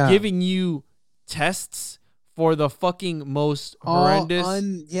giving you tests for the fucking most horrendous.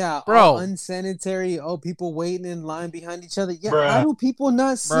 Bro. Unsanitary. People waiting in line behind each other. Yeah, how do people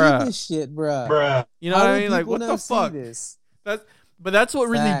not see this shit, bruh? You know what I mean? Like, what the fuck? That's what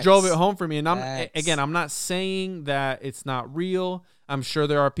really drove it home for me. And I'm not saying that it's not real. I'm sure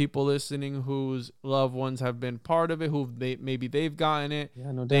there are people listening whose loved ones have been part of it, maybe they've gotten it.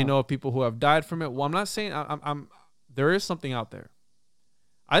 Yeah, no doubt. They know of people who have died from it. Well, I'm not saying there is something out there.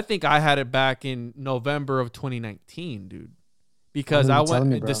 I think I had it back in November of 2019, dude. Because I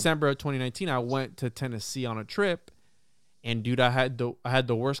went in December of 2019, I went to Tennessee on a trip, and dude, I had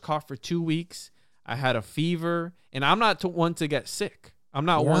the worst cough for 2 weeks. I had a fever, and I'm not one to get sick. I'm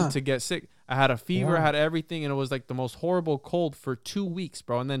not one to get sick. I had a fever, I had everything, and it was like the most horrible cold for 2 weeks,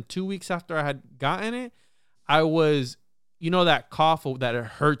 bro. And then 2 weeks after I had gotten it, I was, that cough that it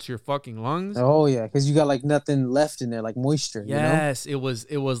hurts your fucking lungs. Oh yeah, because you got like nothing left in there, like moisture. Yes, it was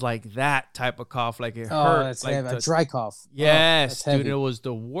like that type of cough, like it hurt. That's like a dry cough. Yes, dude, it was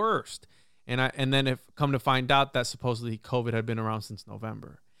the worst. And then come to find out that supposedly COVID had been around since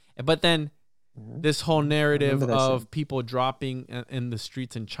November, but then. This whole narrative of people dropping in the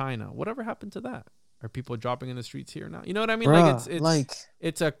streets in China. Whatever happened to that? Are people dropping in the streets here now? You know what I mean? Bruh,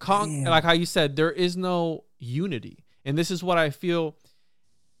 it's like how you said, there is no unity. And this is what I feel.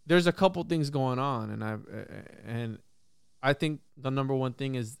 There's a couple things going on, and I think the number one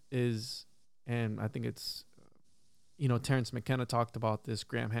thing is and I think it's Terrence McKenna talked about this,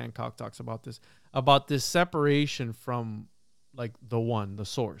 Graham Hancock talks about this separation from like the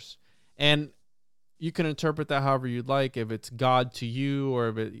source. And you can interpret that however you'd like, if it's God to you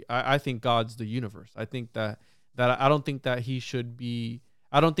or I think God's the universe. I think that I don't think that he should be,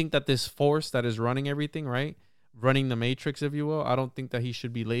 I don't think that this force that is running everything, right? Running the matrix, if you will, I don't think that he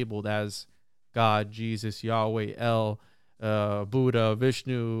should be labeled as God, Jesus, Yahweh, El, Buddha,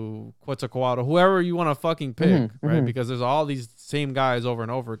 Vishnu, Quetzalcoatl, whoever you want to fucking pick, right? Because there's all these same guys over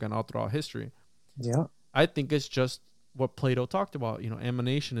and over again all throughout history. Yeah. I think it's just what Plato talked about,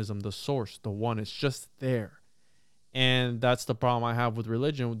 emanationism, the source, the one, it's just there. And that's the problem I have with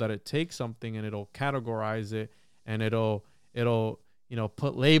religion, that it takes something and it'll categorize it and it'll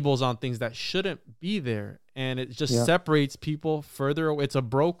put labels on things that shouldn't be there. And it just separates people further away. It's a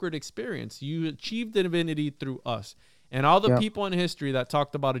brokered experience. You achieve divinity through us. And all the people in history that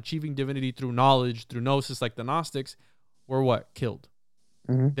talked about achieving divinity through knowledge, through gnosis, like the Gnostics, were what? Killed.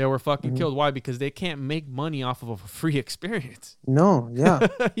 They were fucking killed. Why? Because they can't make money off of a free experience. No, yeah.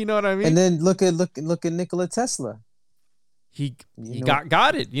 You know what I mean? And then look at Nikola Tesla. He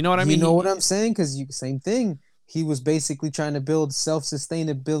got it. You know what I mean? You know what I'm saying? Because same thing. He was basically trying to build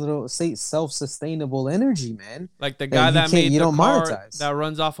self-sustainable energy, man. Like the guy that made the car that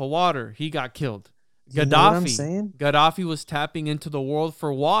runs off of water, he got killed. Gaddafi was tapping into the world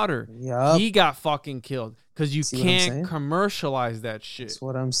for water. Yep. He got fucking killed because you can't commercialize that shit. That's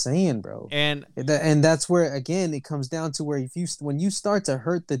what I'm saying, bro. And that's where, again, it comes down to where when you start to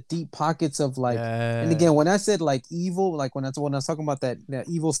hurt the deep pockets of like, and again, when I said like evil, like when I was talking about that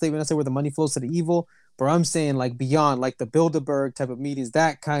evil statement, I said where the money flows to the evil, but I'm saying like beyond, like the Bilderberg type of meetings,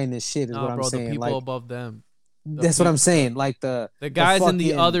 that kind of shit is what I'm saying. The people like, above them. That's what I'm saying. Like the guys in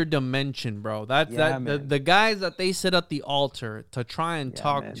the other dimension, bro. The guys that they sit at the altar to try and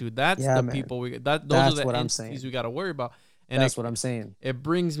talk to. That's the people those are the entities we got to worry about. And that's what I'm saying. It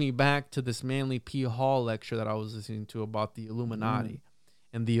brings me back to this Manly P. Hall lecture that I was listening to about the Illuminati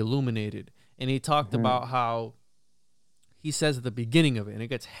and the Illuminated, and he talked about how he says at the beginning of it, and it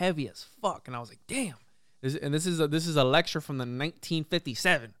gets heavy as fuck, and I was like, damn. This is a lecture from the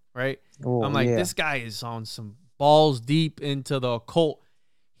 1957. Right? I'm like, this guy is on some balls deep into the occult.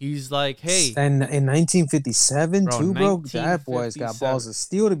 He's like, hey. And in 1957, too, bro, that boy's got balls of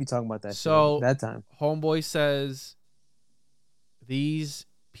steel to be talking about that shit that time. Homeboy says these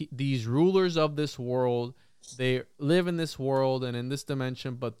rulers of this world, they live in this world and in this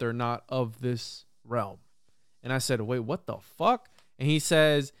dimension, but they're not of this realm. And I said, wait, what the fuck? And he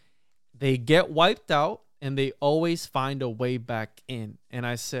says they get wiped out and they always find a way back in. And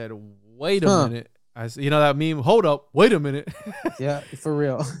I said, wait a minute. that meme. Hold up, wait a minute. Yeah, for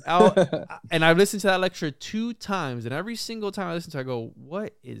real. And I've listened to that lecture 2 times, and every single time I listen to it, I go,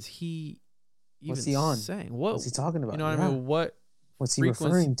 "What is he even What's he on? saying? What's he talking about? You know what I mean? What's he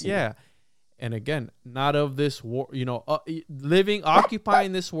referring to? Yeah." And again, not of this world,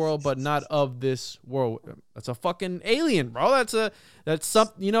 occupying this world, but not of this world. That's a fucking alien, bro. That's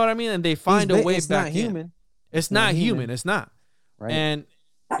something, you know what I mean? And they find a way back in. Human. It's not human. It's not. Right. And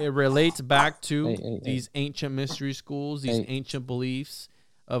it relates back to these ancient mystery schools, these ancient beliefs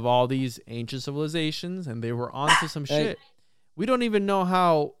of all these ancient civilizations, and they were onto some shit. We don't even know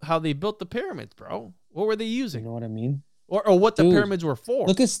how they built the pyramids, bro. What were they using? You know what I mean? Or what the pyramids were for.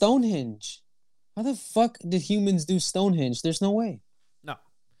 Look at Stonehenge. How the fuck did humans do Stonehenge? There's no way. No.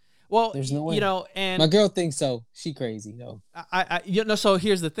 Well, there's no way. And my girl thinks so. She crazy though. So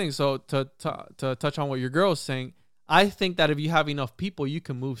here's the thing. So to touch on what your girl is saying, I think that if you have enough people, you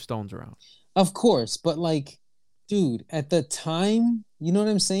can move stones around. Of course, but like, dude, at the time, you know what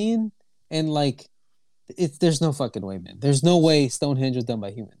I'm saying? And like, there's no fucking way, man. There's no way Stonehenge was done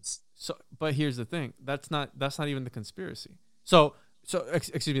by humans. So, but here's the thing. That's not even the conspiracy. So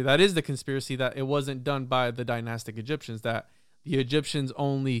excuse me, that is the conspiracy, that it wasn't done by the dynastic Egyptians, that the Egyptians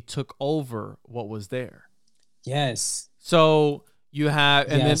only took over what was there. Yes. So you have,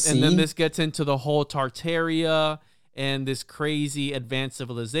 and then this gets into the whole Tartaria and this crazy advanced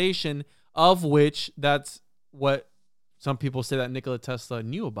civilization, of which that's what some people say that Nikola Tesla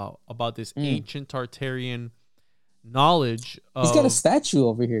knew about this ancient Tartarian knowledge. He's got a statue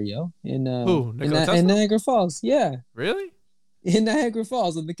over here, yo. In Niagara Falls. Yeah. Really? In Niagara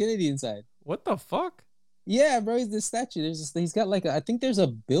Falls on the Canadian side. What the fuck? Yeah, bro, he's the statue. He's got like I think there's a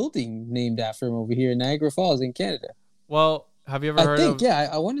building named after him over here in Niagara Falls in Canada. Well, have you ever heard of... Yeah,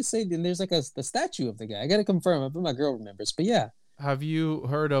 I want to say there's like the statue of the guy. I got to confirm. I bet my girl remembers, but yeah. Have you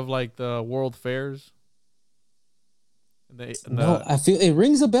heard of like the World Fairs? No, I feel it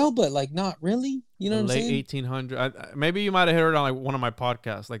rings a bell, but like not really. You know what I'm saying? Late 1800s. Maybe you might have heard it on like one of my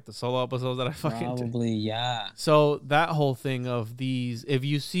podcasts, like the solo episodes that I fucking probably did. Yeah. So that whole thing of these, if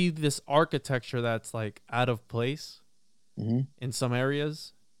you see this architecture that's like out of place in some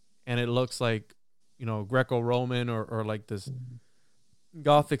areas, and it looks like, Greco-Roman or like this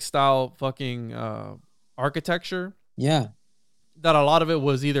Gothic style fucking architecture. Yeah. That a lot of it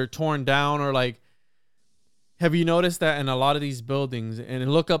was either torn down or like. Have you noticed that in a lot of these buildings,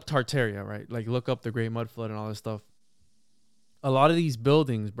 and look up Tartaria, right? Like look up the Great Mud Flood and all this stuff. A lot of these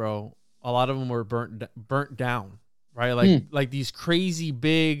buildings, bro, a lot of them were burnt down, right? Like these crazy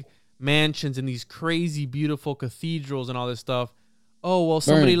big mansions and these crazy beautiful cathedrals and all this stuff. Oh, well,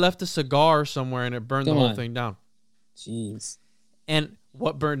 somebody left a cigar somewhere and it burned the whole thing down. Jeez. And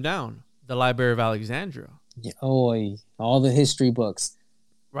what burned down? The Library of Alexandria. Yeah, all the history books.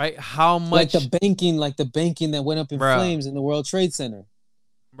 Right? How much... Like the banking that went up in flames in the World Trade Center.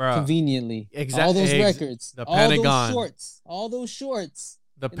 Conveniently. Exactly. All those records. The Pentagon. All those shorts.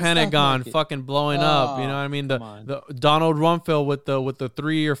 The Pentagon fucking blowing up. You know what I mean? The Donald Rumsfeld with the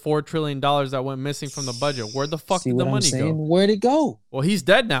 $3 or $4 trillion that went missing from the budget. Where the fuck did the money go? Where'd it go? Well, he's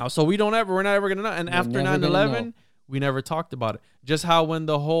dead now, so we're not ever going to know. And after 9/11, we never talked about it. Just how when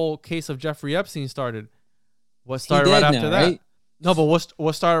the whole case of Jeffrey Epstein started, what started right after that? Right? No, but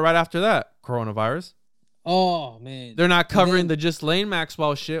what started right after that? Coronavirus. Oh, man. They're not covering the Ghislaine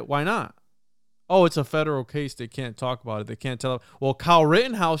Maxwell shit. Why not? Oh, it's a federal case. They can't talk about it. They can't tell. Well, Kyle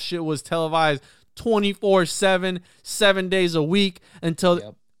Rittenhouse shit was televised 24/7, 7 days a week until...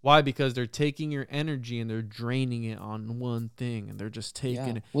 Yep. Why? Because they're taking your energy and they're draining it on one thing, and they're just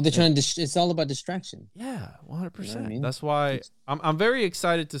taking it. Well, they're trying to. It's all about distraction. Yeah, 100%. You know what I mean? That's why I'm very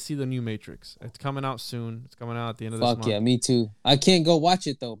excited to see the new Matrix. It's coming out soon. It's coming out at the end of this month. Fuck yeah, me too. I can't go watch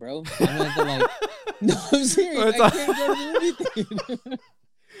it though, bro. I'm no, I'm serious. I can't go to anything.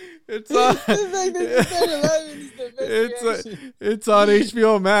 It's on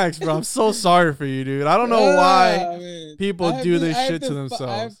HBO Max, bro. I'm so sorry for you, dude. I don't know why people do this shit to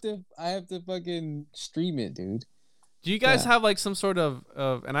themselves. I have to fucking stream it, dude. Do you guys have like some sort of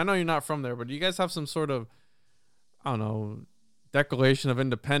and I know you're not from there, but do you guys have some sort of, I don't know, Declaration of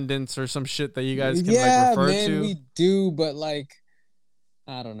Independence or some shit that you guys can like refer to? Yeah, we do, but like,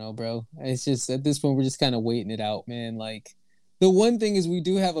 I don't know, bro. It's just at this point we're just kind of waiting it out, man. Like, the one thing is we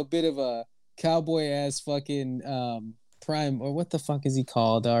do have a bit of a cowboy ass fucking prime, or what the fuck is he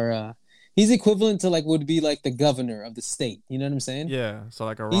called? He's equivalent to like would be like the governor of the state. You know what I'm saying? Yeah. So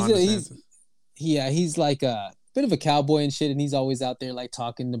like a Ron DeSantis. He's like a bit of a cowboy and shit, and he's always out there like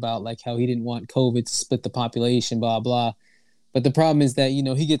talking about like how he didn't want COVID to split the population, blah blah. But the problem is that,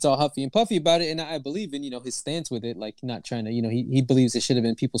 he gets all huffy and puffy about it. And I believe in, his stance with it, like not trying to, he believes it should have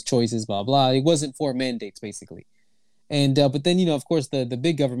been people's choices, blah, blah. It wasn't for mandates, basically. And, but then, of course, the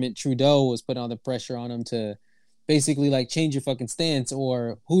big government, Trudeau, was putting all the pressure on him to basically like change your fucking stance,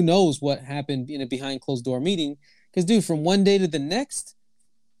 or who knows what happened in a behind closed door meeting. Because, dude, from one day to the next,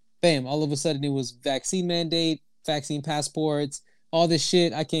 bam, all of a sudden it was vaccine mandate, vaccine passports, all this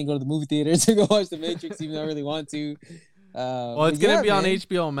shit. I can't go to the movie theater to go watch The Matrix, even though I really want to. Well, it's gonna be on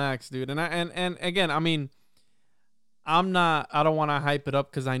HBO Max, dude. And again, I mean, I don't want to hype it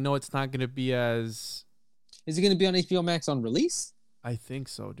up because I know it's not gonna be as. Is it gonna be on HBO Max on release? I think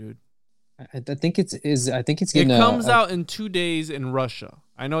so, dude. I think it's getting. It comes out in 2 days in Russia.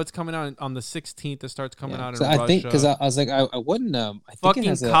 I know it's coming out on the 16th. It starts coming out in Russia. I think because I was like, I wouldn't. I fucking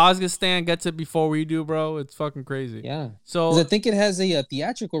Kazakhstan gets it before we do, bro. It's fucking crazy. Yeah. So I think it has a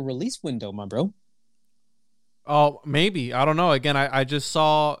theatrical release window, my bro. Oh, maybe. I don't know. Again, I just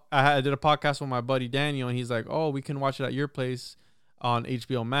saw. I did a podcast with my buddy Daniel, and he's like, "Oh, we can watch it at your place on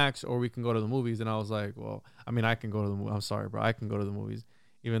HBO Max, or we can go to the movies." And I was like, "Well, I mean, I can go to the movie. I'm sorry, bro. I can go to the movies,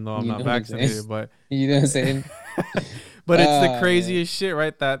 even though I'm not vaccinated." But you know what I'm saying? But it's the craziest shit,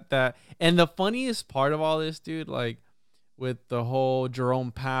 right? That and the funniest part of all this, dude, like with the whole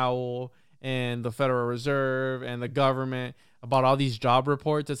Jerome Powell and the Federal Reserve and the government about all these job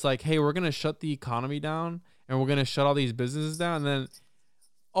reports. It's like, hey, we're gonna shut the economy down. And we're going to shut all these businesses down. And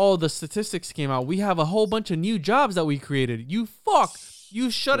then, the statistics came out. We have a whole bunch of new jobs that we created. You fuck. You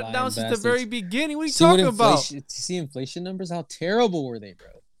shut it down since the very beginning. What are you talking about? See inflation numbers? How terrible were they, bro?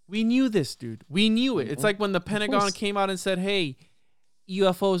 We knew this, dude. We knew it. It's like when the Pentagon came out and said, hey,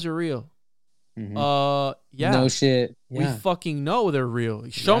 UFOs are real. Mm-hmm. Yeah. No shit. Yeah. We fucking know they're real.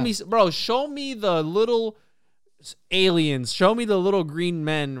 Show me the little aliens, show me the little green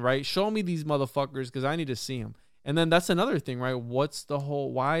men, right? Show me these motherfuckers because I need to see them. And then that's another thing, right?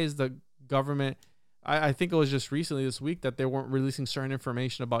 Why is the government, I think it was just recently this week that they weren't releasing certain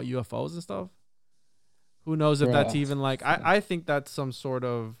information about UFOs and stuff. Who knows if that's even like, I think that's some sort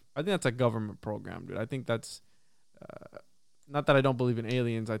of, I think that's a government program, dude. I think that's, not that I don't believe in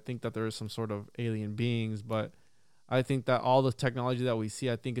aliens. I think that there is some sort of alien beings, but I think that all the technology that we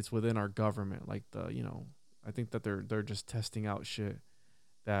see, I think it's within our government. Like I think that they're just testing out shit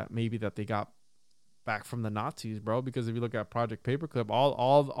that they got back from the Nazis, bro. Because if you look at Project Paperclip,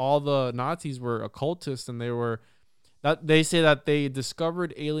 all the Nazis were occultists, and they say that they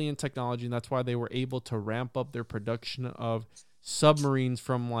discovered alien technology, and that's why they were able to ramp up their production of submarines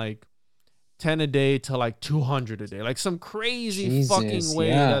from like 10 a day to like 200 a day, like some crazy fucking way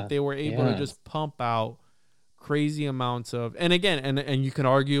that they were able to just pump out crazy amounts of, and again, and you can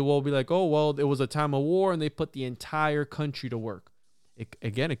argue, well, be like, oh, well, it was a time of war and they put the entire country to work.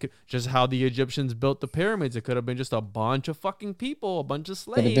 It could just how the Egyptians built the pyramids. It could have been just a bunch of fucking people, a bunch of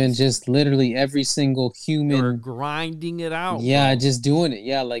slaves. Could have been just literally every single human. They were grinding it out. Yeah, bro. Just doing it.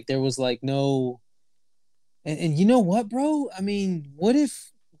 Yeah, like there was like no. And you know what, bro? I mean, what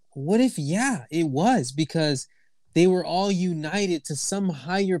if it was because they were all united to some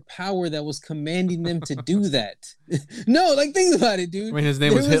higher power that was commanding them to do that. No, like think about it, dude. I mean, his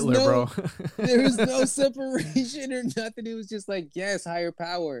name was Hitler, bro. There was no separation or nothing. It was just like, yes, higher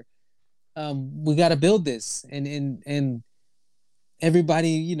power. We got to build this, and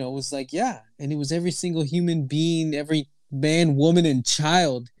everybody, was like, yeah, and it was every single human being, every man, woman, and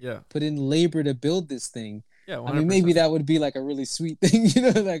child, put in labor to build this thing. Yeah, 100%. I mean, maybe that would be like a really sweet thing,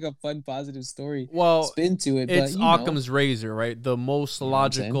 like a fun, positive story. Well, spin to it. It's but, Occam's razor, right? The most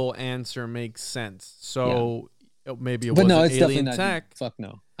logical answer makes sense. So maybe it wasn't alien tech. Fuck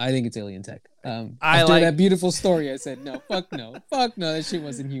no. I think it's alien tech. After that beautiful story, I said no. Fuck no. Fuck no. That shit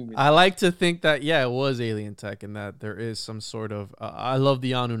wasn't human. I like to think that it was alien tech, and that there is some sort of. I love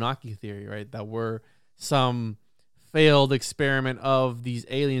the Anunnaki theory, right? That we're some failed experiment of these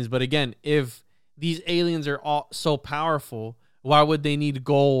aliens. But again, if these aliens are all so powerful, why would they need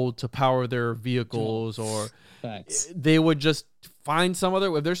gold to power their vehicles? Or they would just find some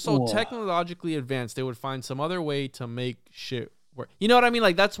other way. If they're so technologically advanced, they would find some other way to make shit work. You know what I mean?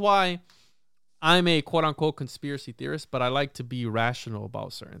 Like, that's why I'm a quote-unquote conspiracy theorist, but I like to be rational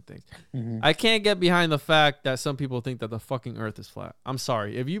about certain things. Mm-hmm. I can't get behind the fact that some people think that the fucking earth is flat. I'm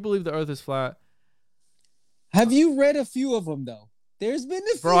sorry. If you believe the earth is flat... Have you read a few of them, though? There's been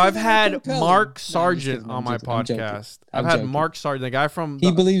a few. Bro, I've had Mark Sargent on my podcast. I've had Mark Sargent, the guy from...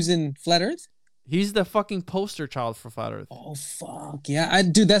 He believes in flat earth? He's the fucking poster child for flat earth. Oh, fuck. Yeah,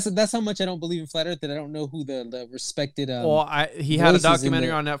 dude, that's how much I don't believe in flat earth, that I don't know who the respected... he had a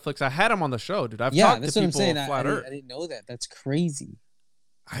documentary on Netflix. I had him on the show, dude. I've talked to people flat earth. I didn't know that. That's crazy.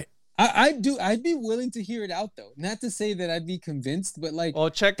 I'd be willing to hear it out though. Not to say that I'd be convinced, but like,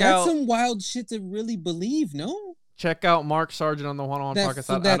 that's some wild shit to really believe. No. Check out Mark Sargent on the One on Podcast.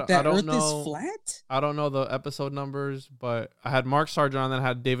 I don't know. Is flat? I don't know the episode numbers, but I had Mark Sargent on, then I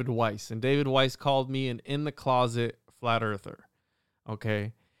had David Weiss, and David Weiss called me an in the closet flat earther.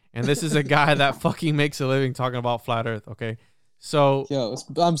 Okay, and this is a guy that fucking makes a living talking about flat Earth. Okay, so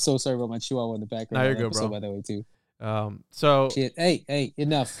I'm so sorry about my chihuahua in the background. Now you're good, bro. By the way, too. So shit. Hey,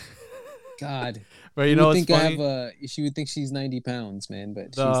 enough. God. But you know what's funny? She would think she's 90 pounds, man,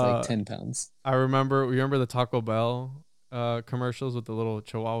 but she's like 10 pounds. I remember the Taco Bell commercials with the little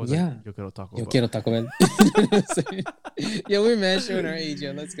chihuahuas. Yeah. Like, Yo quiero Taco Bell. Quiero Taco Bell. Yeah, we're mad showing our age.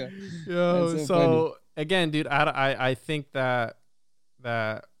 Yeah, let's go. Yo, so again, dude, I think that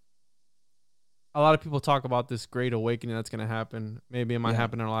a lot of people talk about this great awakening that's going to happen. Maybe it might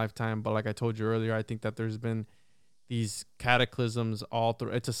happen in our lifetime, but like I told you earlier, I think that there's been these cataclysms all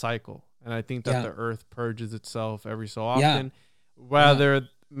through. It's a cycle. And I think that the earth purges itself every so often. Whether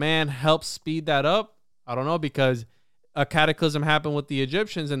man helps speed that up, I don't know, because a cataclysm happened with the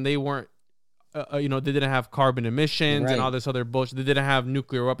Egyptians and they weren't, they didn't have carbon emissions and all this other bullshit. They didn't have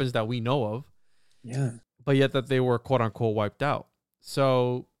nuclear weapons that we know of. Yeah. But yet that they were quote unquote wiped out.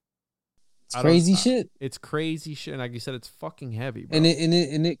 So it's crazy shit. It's crazy shit. And like you said, it's fucking heavy, bro. And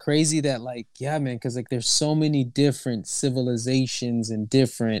it crazy that like, yeah, man, because like there's so many different civilizations and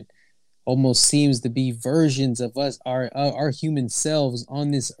different almost seems to be versions of us, our human selves on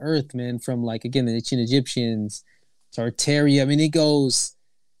this earth, man, from like, again, the ancient Egyptians, Tartaria. I mean,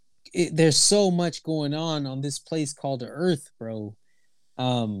 there's so much going on this place called the earth, bro.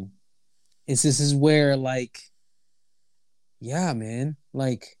 This is where like, yeah, man,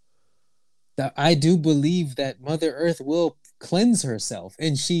 like I do believe that Mother Earth will cleanse herself,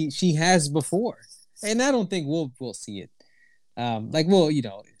 and she has before, and I don't think we'll see it.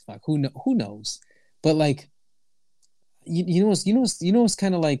 Like, who knows? But like, you know what's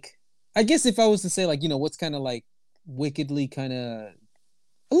kind of like, I guess if I was to say like, what's kind of like wickedly kind of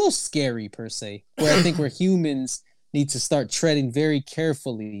a little scary per se, where I think where humans need to start treading very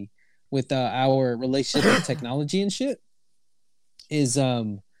carefully with our relationship with technology and shit is,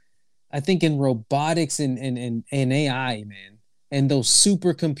 I think in robotics and AI, man, and those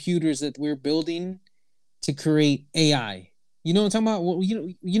supercomputers that we're building to create AI. You know what I'm talking about?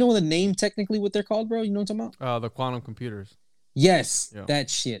 You know the name technically what they're called, bro? You know what I'm talking about? The quantum computers. Yes, yeah.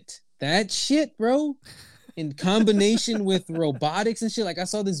 That shit, bro. In combination with robotics and shit. Like I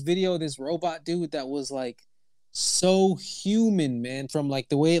saw this video of this robot dude that was like so human, man. From like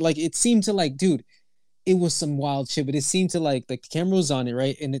the way, like it seemed to like, dude, it was some wild shit, but it seemed to like the camera was on it,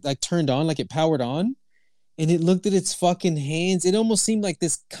 right? And it like turned on, like it powered on, and it looked at its fucking hands. It almost seemed like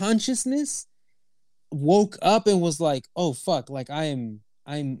this consciousness woke up and was like, oh fuck, like I'm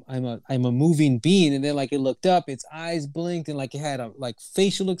a moving being. And then like it looked up, its eyes blinked, and like it had like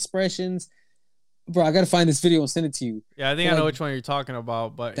facial expressions. Bro, I gotta find this video and send it to you. Yeah, I think I know which one you're talking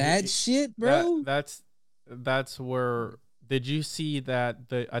about, but that shit, bro. That's where, did you see that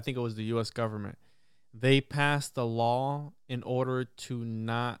I think it was the US government, they passed a law in order to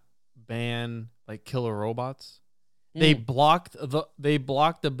not ban like killer robots. They blocked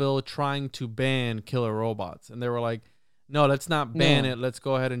the bill trying to ban killer robots, and they were like, "No, let's not ban it. Let's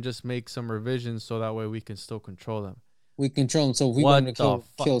go ahead and just make some revisions so that way we can still control them." We control them, so if we want to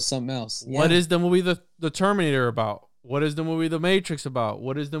kill something else. Yeah. What is the movie the Terminator about? What is the movie The Matrix about?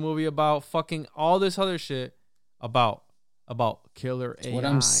 What is the movie about? Fucking all this other shit about killer AI. That's what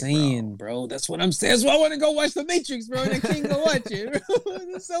I'm saying, bro. That's what I'm saying. That's why I want to go watch The Matrix, bro. And I can't go watch it, bro.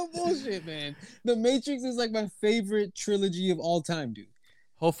 It's so bullshit, man. The Matrix is like my favorite trilogy of all time, dude.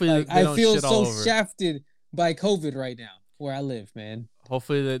 Hopefully, like, I feel so shafted by COVID right now where I live, man.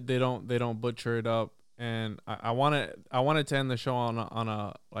 Hopefully that they don't butcher it up. And I wanted to end the show on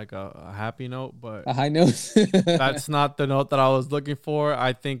a happy note, but a high note. That's not the note that I was looking for.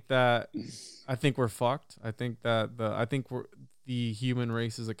 I think we're fucked. I think the human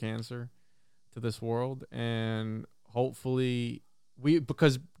race is a cancer to this world, and hopefully we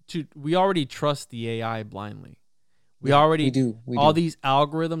already trust the AI blindly. We do. All these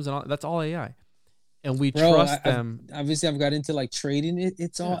algorithms and all, that's all AI. And we trust them. Obviously, I've got into like trading.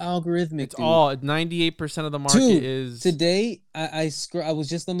 It's all algorithmic. It's all 98% of the market is. Today, I was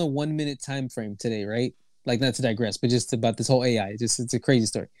just on the 1 minute time frame today, right? Like, not to digress, but just about this whole AI. It's a crazy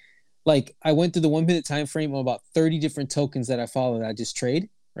story. Like, I went through the 1 minute time frame of about 30 different tokens that I follow that I just trade,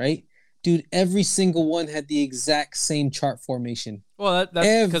 right? Dude, every single one had the exact same chart formation. Well,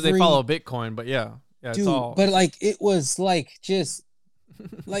 that's because they follow Bitcoin, but yeah, dude, it's all. But like, it was like just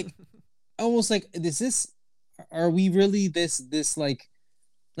like. Almost like are we really this like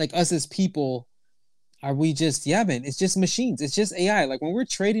like us as people, are we just, yeah, man, it's just machines. It's just AI. Like when we're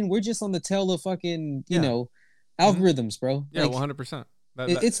trading, we're just on the tail of fucking, you know, algorithms, bro. Yeah, like, 100%.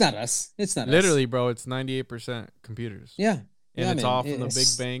 It's not us. It's not literally, us. bro. It's 98% computers. Yeah. And it's all from the big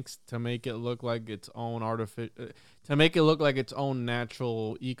banks to make it look like its own to make it look like its own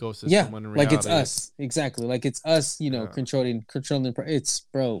natural ecosystem. Yeah, when in like it's us. Exactly. Like it's us, you know, controlling. It's,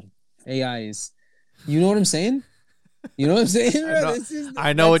 bro, AI is, you know what I'm saying? You know what I'm saying? Bro?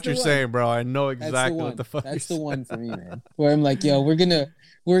 I know what you're saying, bro. I know exactly what the fuck. That's the one for me, man. Where I'm like, yo, we're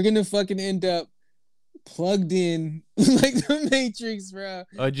gonna fucking end up plugged in like the Matrix, bro.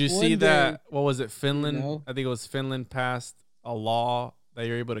 Did you see that? What was it? Finland? You know? I think it was Finland passed a law that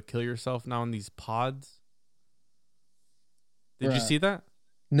you're able to kill yourself now in these pods. Did you see that?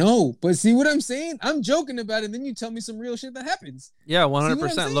 No, but see what I'm saying? I'm joking about it, and then you tell me some real shit that happens. Yeah,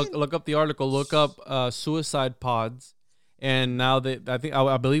 100%. Look up the article. Look up suicide pods, and now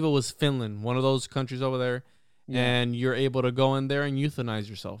I believe it was Finland, one of those countries over there, and you're able to go in there and euthanize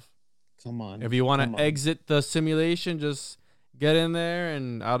yourself. Come on. If you want to exit the simulation, just get in there,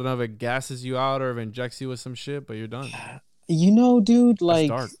 and I don't know if it gasses you out or if it injects you with some shit, but you're done. You know, dude,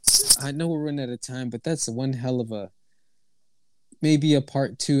 like, I know we're running out of time, but that's one hell of maybe a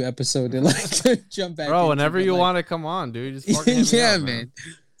part 2 episode to like jump back. Bro, whenever you want to come on, dude, just fucking hit me up, man.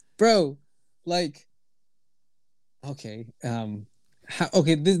 Bro, like, okay,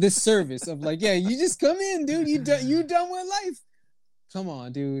 this service of like, yeah, you just come in, dude. You done with life. Come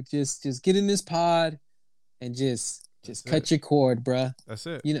on, dude. Just get in this pod and just cut your cord, bruh. That's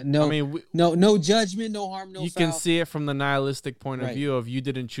it. You know, no judgment, no harm, no foul. You can see it from the nihilistic point of view of you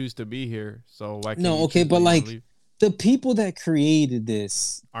didn't choose to be here, so why can't no, okay, but like the people that created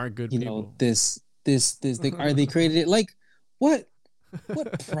this aren't good people. You know, this they created it like what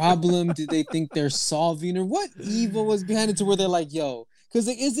problem did they think they're solving, or what evil was behind it to where they're like, yo, because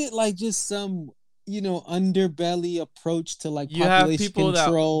is it like just some, you know, underbelly approach to like you population have people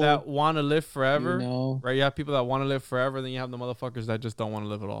control that want to live forever, you know? Right? You have people that want to live forever, then you have the motherfuckers that just don't want to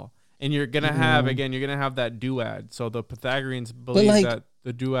live at all. And you're gonna have that duad. So the Pythagoreans believe that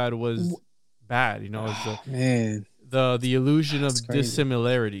the duad was bad. You know, it's the illusion of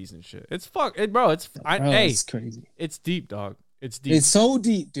dissimilarities and shit. It's it's crazy. It's deep, dog. It's deep. It's so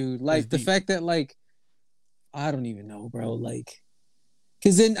deep, dude. Like the fact that like I don't even know, bro. Like,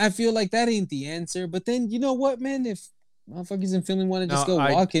 because then I feel like that ain't the answer. But then you know what, man? If motherfuckers in Finland want to just go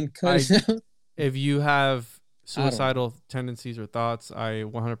walk and cut it out. If you have suicidal tendencies or thoughts, I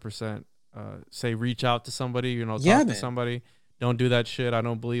 100% say reach out to somebody. You know, talk to somebody. Don't do that shit. I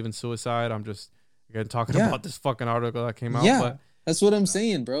don't believe in suicide. I'm just again talking about this fucking article that came out. Yeah, but that's what I'm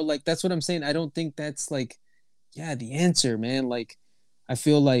saying, bro. Like that's what I'm saying. I don't think that's like, the answer, man. Like I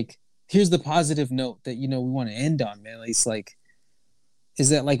feel like here's the positive note that, you know, we want to end on, man. It's like, is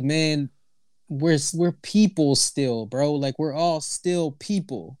that like, man, we're people still, bro. Like we're all still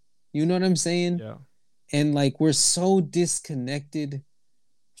people. You know what I'm saying? Yeah. And like we're so disconnected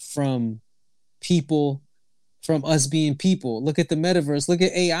from people, from us being people. Look at the metaverse. Look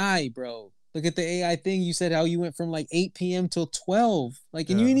at AI, bro. Look at the AI thing. You said how you went from like 8 p.m. till 12. Like,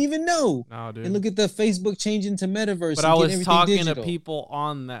 and you didn't even know. No, dude. And look at the Facebook changing to metaverse. But I was talking to people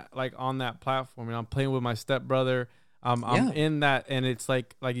on that platform, and I'm playing with my stepbrother. I'm in that, and it's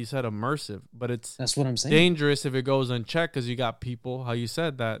like you said, immersive. But that's what I'm saying. Dangerous if it goes unchecked, because you got people, how you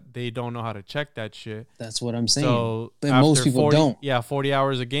said that they don't know how to check that shit. That's what I'm saying. So but most people don't. Yeah, 40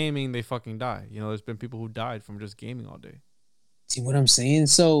 hours of gaming, they fucking die. You know, there's been people who died from just gaming all day. See what I'm saying?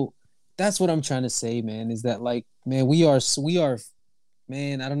 So that's what I'm trying to say, man. Is that like, man, we are,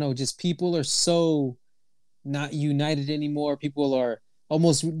 man, I don't know, just people are so not united anymore. People are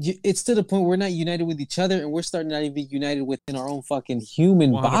almost, it's to the point where we're not united with each other, and we're starting not even united within our own fucking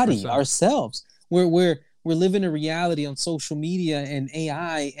human 100%. Body ourselves. We're living a reality on social media and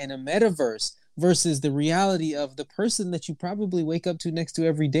AI and a metaverse versus the reality of the person that you probably wake up to next to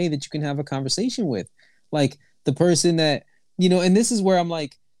every day that you can have a conversation with. Like the person that, you know, and this is where I'm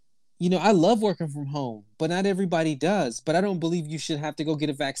like, you know, I love working from home, but not everybody does. But I don't believe you should have to go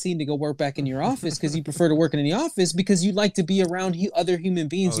get a vaccine to go work back in your office because you prefer to work in the office because you like to be around other human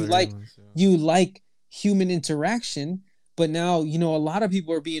beings. You like human interaction. But now, you know, a lot of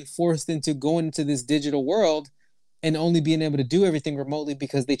people are being forced into going into this digital world and only being able to do everything remotely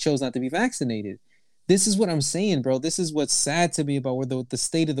because they chose not to be vaccinated. This is what I'm saying, bro. This is what's sad to me about where the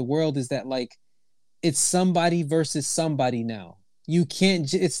state of the world is, that like it's somebody versus somebody now. You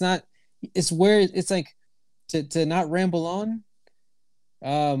can't, it's where it's like to not ramble on.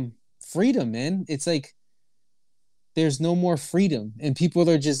 Freedom, man. It's like there's no more freedom, and people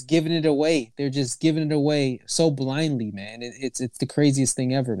are just giving it away. They're just giving it away so blindly, man. It's the craziest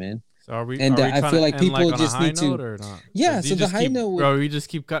thing ever, man. So are we? And are we I feel like people like just need to. or not? Yeah. So the high note. Bro, we just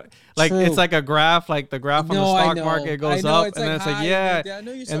keep cut. Like True. it's like a graph. Like the graph on the stock market goes up, and then it's like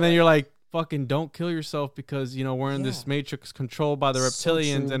and then you're like, fucking don't kill yourself because we're in this matrix controlled by the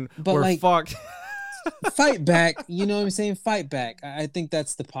reptilians and we're fucked. Fight back, you know what I'm saying? Fight back. I think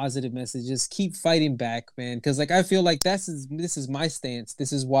that's the positive message. Just keep fighting back, man. Because like I feel like this is my stance.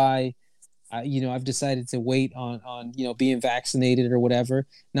 This is why I've decided to wait on being vaccinated or whatever.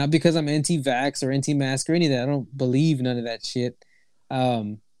 Not because I'm anti-vax or anti-mask or any of that. I don't believe none of that shit.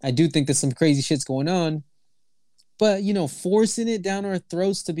 I do think there's some crazy shit's going on. But, forcing it down our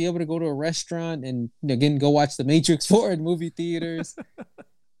throats to be able to go to a restaurant and, again, go watch The Matrix 4 in movie theaters,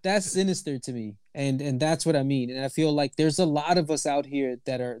 that's sinister to me. And that's what I mean. And I feel like there's a lot of us out here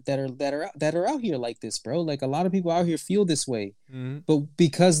that are out here like this, bro. Like a lot of people out here feel this way. Mm-hmm. But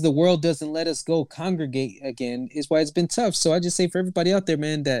because the world doesn't let us go congregate again is why it's been tough. So I just say for everybody out there,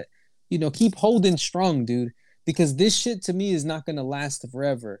 man, that, keep holding strong, dude, because this shit to me is not going to last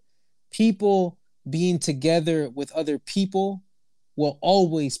forever. People being together with other people will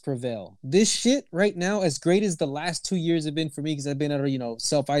always prevail. This shit right now, as great as the last 2 years have been for me, because I've been able to,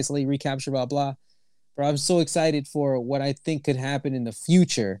 self-isolate, recapture, blah, blah. Bro, I'm so excited for what I think could happen in the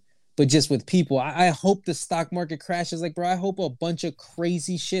future, but just with people. I hope the stock market crashes. Like, bro, I hope a bunch of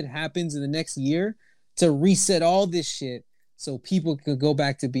crazy shit happens in the next year to reset all this shit so people can go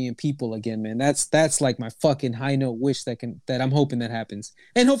back to being people again, man. That's like my fucking high note wish that I'm hoping that happens.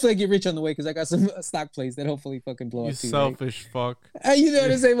 And hopefully I get rich on the way because I got some stock plays that hopefully fucking blow up too. You selfish fuck. You know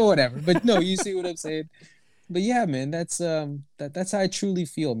what I'm saying? But whatever. But no, you see what I'm saying? But yeah, man, that's how I truly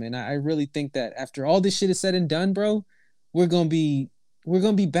feel, man. I really think that after all this shit is said and done, bro, we're gonna be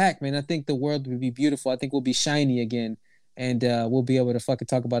back, man. I think the world will be beautiful. I think we'll be shiny again. And we'll be able to fucking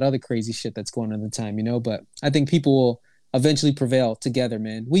talk about other crazy shit that's going on at the time, But I think people will eventually prevail together,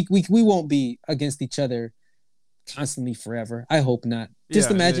 man. We won't be against each other constantly forever. I hope not.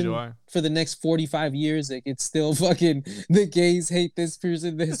 Just imagine for the next 45 years, like it's still fucking the gays hate this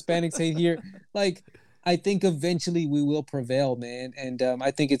person, the Hispanics hate here. Like, I think eventually we will prevail, man. And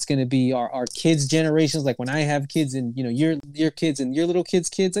I think it's gonna be our kids' generations. Like when I have kids and your kids and your little kids'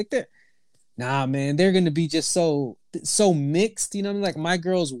 like that. Nah, man, they're gonna be just so mixed, like my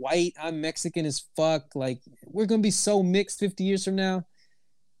girl's white, I'm Mexican as fuck. Like we're gonna be so mixed 50 years from now.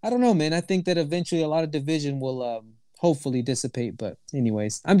 I don't know, man. I think that eventually a lot of division will hopefully dissipate. But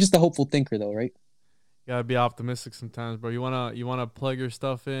anyways, I'm just a hopeful thinker though, right? You gotta be optimistic sometimes, bro. You wanna plug your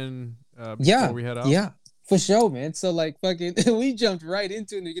stuff in before we head out? Yeah. For sure, man. So like fucking we jumped right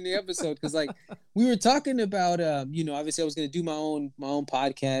into the beginning of the episode because like we were talking about obviously I was gonna do my own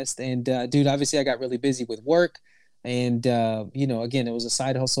podcast and dude, obviously I got really busy with work and again it was a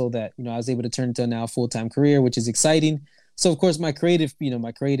side hustle that I was able to turn into a now full-time career, which is exciting. So of course my creative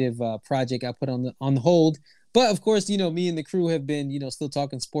project I put on the hold. But of course, me and the crew have been, still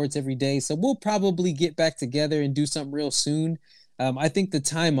talking sports every day. So we'll probably get back together and do something real soon. I think the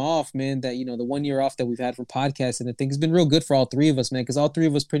time off, man, that, the 1 year off that we've had for podcasting, I think has been real good for all three of us, man, because all three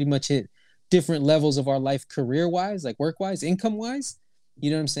of us pretty much hit different levels of our life career-wise, like work-wise, income-wise,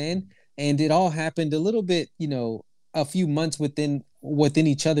 you know what I'm saying? And it all happened a little bit, a few months within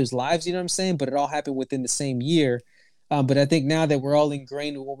each other's lives, you know what I'm saying? But it all happened within the same year. But I think now that we're all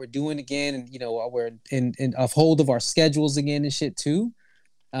ingrained in what we're doing again and, we're in a hold of our schedules again and shit too,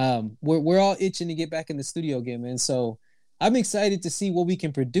 we're all itching to get back in the studio again, man. So I'm excited to see what we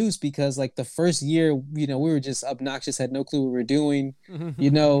can produce because like the first year, we were just obnoxious, had no clue what we were doing,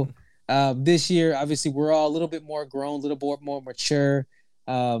 This year, obviously, we're all a little bit more grown, a little bit more mature.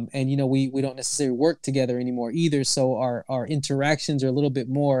 And we don't necessarily work together anymore either. So our interactions are a little bit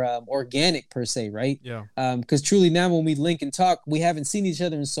more organic per se, right? Yeah. Because truly now when we link and talk, we haven't seen each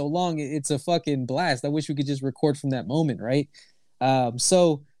other in so long. It's a fucking blast. I wish we could just record from that moment, right?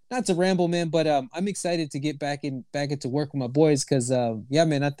 So not to ramble, man, but I'm excited to get back into work with my boys because yeah,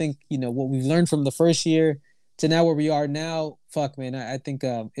 man, I think what we've learned from the first year to now where we are now, fuck, man, I think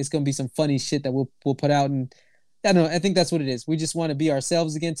it's gonna be some funny shit that we'll put out and. I don't know. I think that's what it is. We just want to be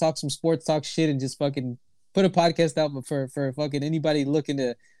ourselves again, talk some sports, talk shit, and just fucking put a podcast out for fucking anybody looking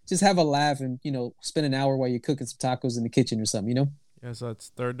to just have a laugh and, spend an hour while you're cooking some tacos in the kitchen or something, Yeah, so that's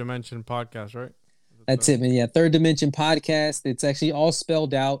Third Dimension Podcast, right? That's it, man. Yeah, Third Dimension Podcast. It's actually all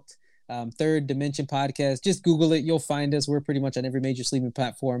spelled out. Third Dimension Podcast. Just Google it. You'll find us. We're pretty much on every major streaming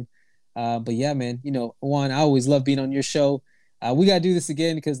platform. But yeah, man, Juan, I always love being on your show. We gotta do this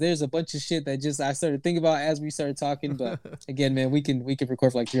again because there's a bunch of shit that just I started thinking about as we started talking. But again, man, we can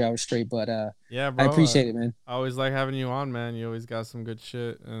record for like 3 hours straight. But yeah, bro, I appreciate it, man. I always like having you on, man. You always got some good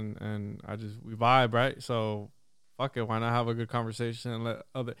shit, and we vibe, right? So fuck it, why not have a good conversation and let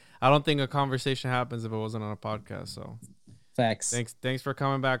other. I don't think a conversation happens if it wasn't on a podcast. So facts. Thanks for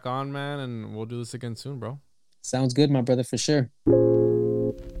coming back on, man, and we'll do this again soon, bro. Sounds good, my brother, for sure.